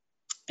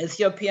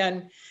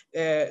Ethiopian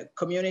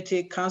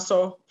Community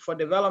Council for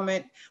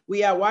Development,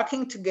 we are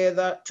working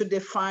together to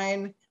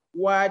define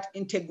what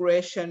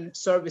integration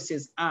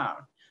services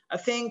are. I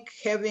think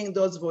having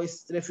those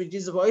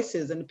refugees'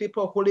 voices and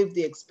people who live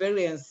the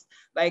experience,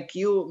 like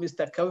you,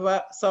 Mr.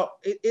 Kava, so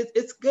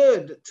it's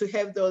good to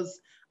have those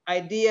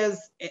ideas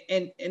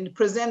and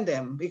present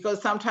them,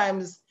 because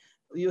sometimes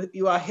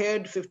you are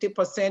heard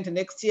 50%, and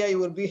next year you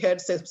will be heard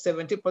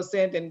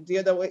 70%, and the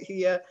other way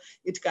here,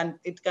 it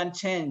can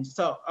change.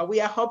 So we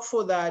are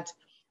hopeful that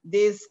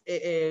this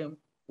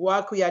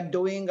work we are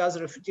doing as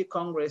Refugee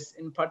Congress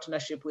in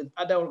partnership with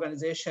other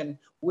organizations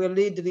will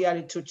lead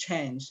really to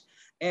change.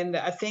 And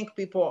I think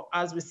people,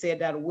 as we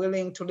said, are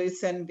willing to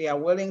listen, they are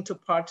willing to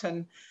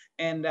partner,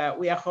 and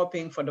we are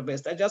hoping for the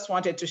best. I just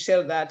wanted to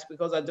share that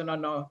because I do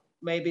not know,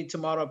 maybe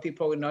tomorrow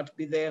people will not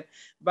be there,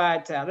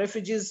 but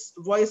refugees'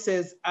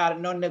 voices are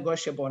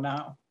non-negotiable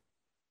now.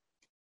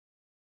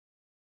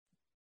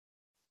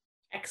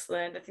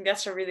 Excellent. I think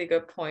that's a really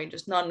good point,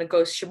 just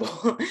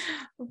non-negotiable.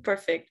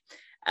 Perfect.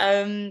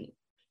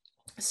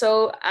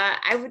 So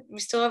we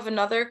still have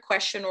another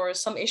question or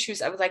some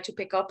issues I would like to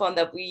pick up on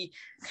that we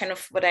kind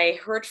of, what I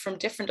heard from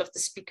different of the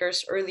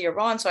speakers earlier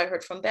on. So I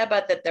heard from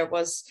Beba that there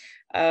was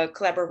a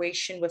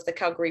collaboration with the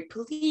Calgary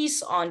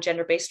Police on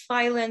gender-based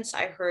violence.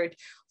 I heard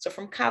also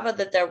from Kava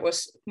that there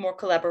was more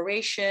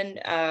collaboration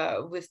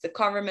with the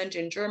government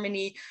in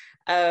Germany.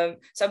 So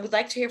I would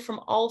like to hear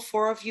from all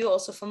four of you,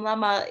 also from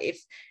Lama,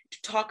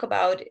 to talk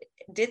about,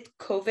 did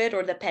COVID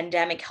or the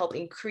pandemic help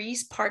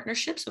increase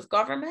partnerships with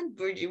government?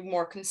 Were you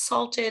more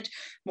consulted,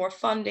 more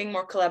funding,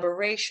 more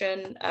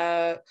collaboration?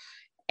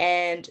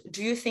 And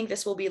do you think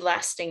this will be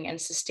lasting and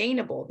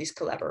sustainable, these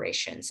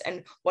collaborations?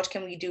 And what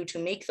can we do to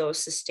make those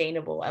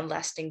sustainable and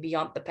lasting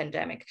beyond the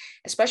pandemic?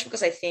 Especially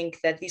because I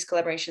think that these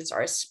collaborations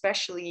are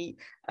especially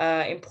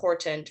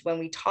important when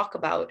we talk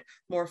about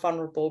more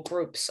vulnerable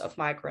groups of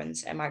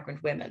migrants and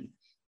migrant women.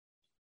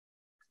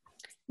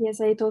 Yes,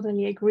 I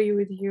totally agree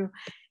with you.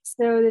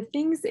 So the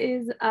things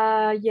is,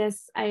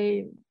 yes,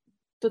 I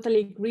totally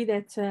agree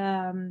that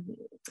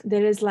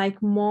there is like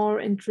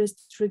more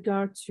interest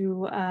regard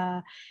to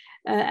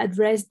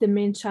address the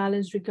main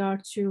challenge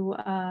regard to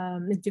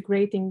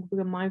integrating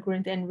the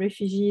migrant and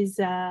refugees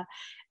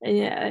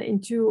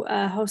into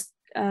a host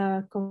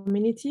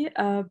community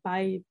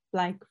by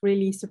like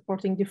really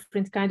supporting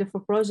different kind of a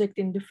project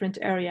in different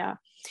area.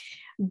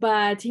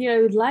 But here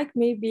I would like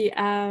maybe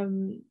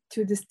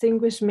to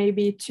distinguish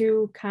maybe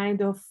two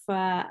kind of,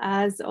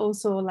 as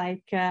also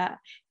like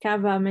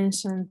Kava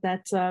mentioned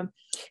that,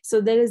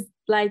 so there is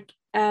like,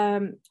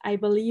 I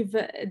believe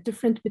a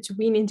difference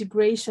between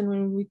integration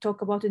when we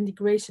talk about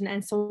integration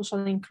and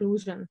social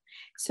inclusion.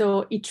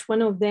 So each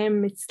one of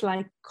them, it's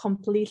like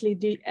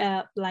completely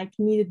like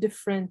need a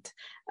different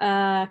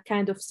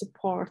kind of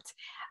support.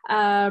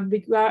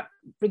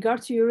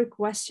 Regard to your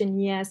question,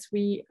 yes,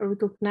 we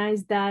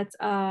recognize that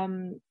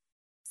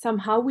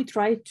somehow we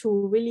try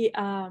to really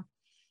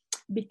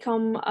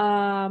become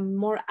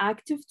more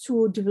active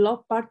to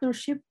develop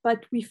partnership,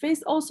 but we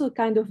face also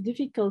kind of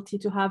difficulty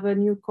to have a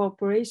new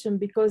cooperation,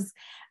 because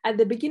at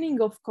the beginning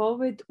of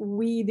COVID,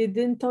 we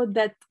didn't thought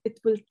that it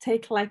will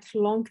take like a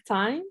long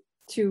time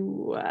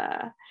to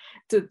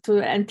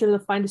until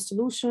find a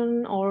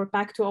solution or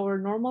back to our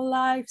normal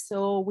life.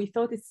 So we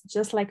thought it's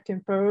just like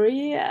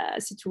temporary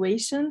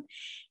situation.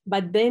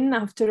 But then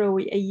after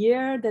a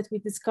year that we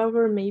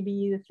discover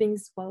maybe the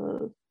things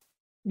will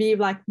be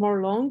like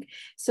more long.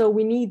 So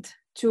we need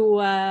to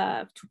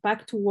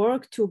back to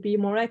work, to be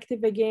more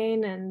active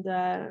again,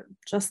 and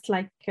just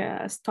like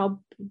stop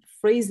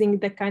freezing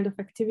the kind of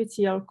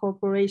activity or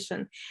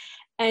cooperation.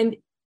 And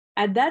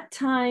at that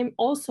time,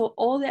 also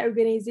all the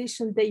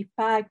organizations, they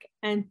pack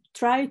and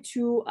try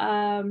to,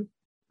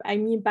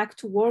 back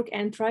to work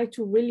and try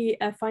to really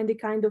find the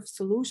kind of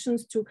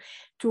solutions to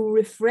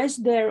refresh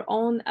their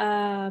own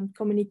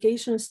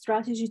communication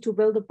strategy, to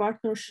build a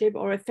partnership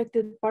or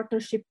effective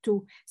partnership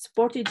to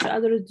support each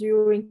other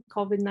during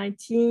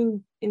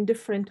COVID-19 in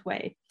different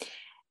way.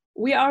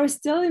 We are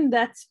still in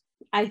that,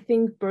 I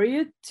think,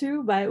 period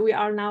too, but we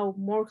are now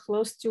more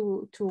close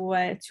to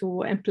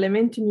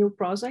implement a new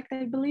project,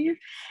 I believe.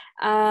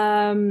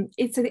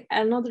 It's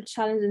another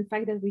challenge, in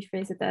fact, that we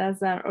face it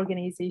as an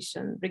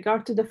organization.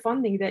 Regard to the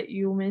funding that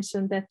you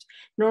mentioned, that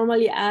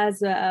normally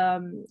as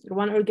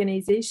one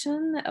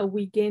organization,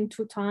 we gain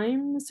 2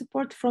 times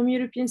support from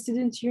European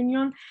Student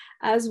Union,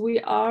 as we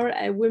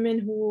are women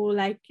who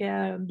like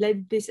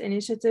led this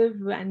initiative,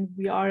 and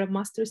we are a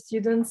master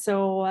student,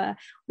 so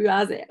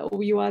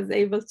we was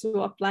able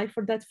to apply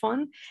for that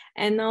fund.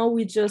 And now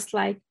we just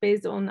like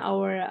based on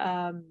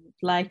our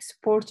like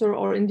supporter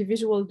or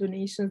individual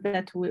donations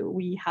that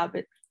we have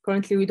it.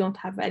 Currently, we don't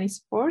have any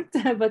support,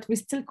 but we're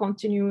still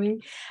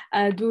continuing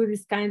do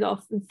this kind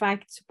of, in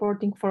fact,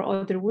 supporting for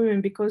other women,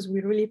 because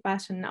we really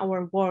passion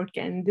our work,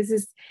 and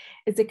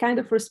it's a kind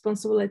of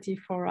responsibility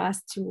for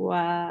us to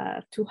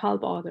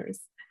help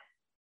others.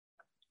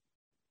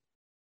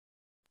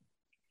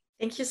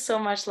 Thank you so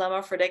much,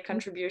 Lama, for that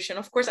contribution.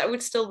 Of course, I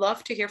would still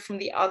love to hear from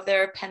the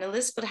other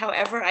panelists, but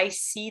however, I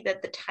see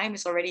that the time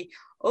is already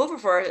over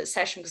for our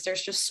session because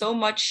there's just so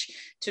much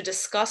to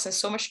discuss and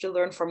so much to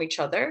learn from each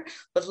other.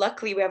 But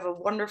luckily, we have a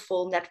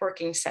wonderful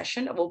networking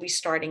session that will be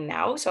starting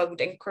now. So I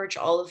would encourage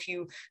all of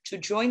you to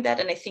join that.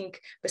 And I think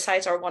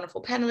besides our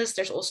wonderful panelists,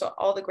 there's also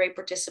all the great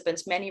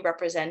participants, many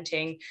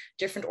representing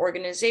different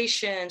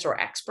organizations or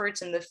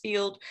experts in the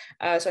field.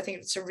 So I think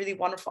it's a really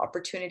wonderful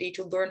opportunity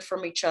to learn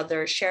from each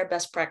other, share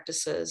best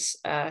practices,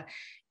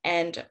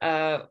 and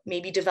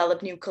maybe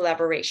develop new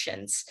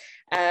collaborations.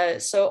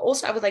 So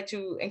also I would like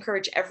to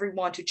encourage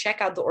everyone to check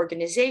out the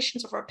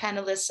organizations of our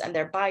panelists and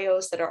their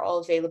bios that are all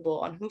available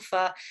on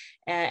Whova,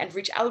 and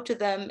reach out to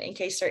them in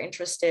case they're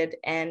interested.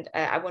 And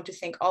I want to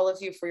thank all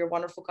of you for your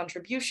wonderful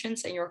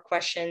contributions and your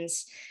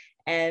questions.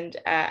 And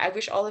I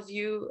wish all of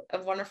you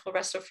a wonderful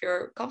rest of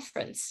your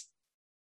conference.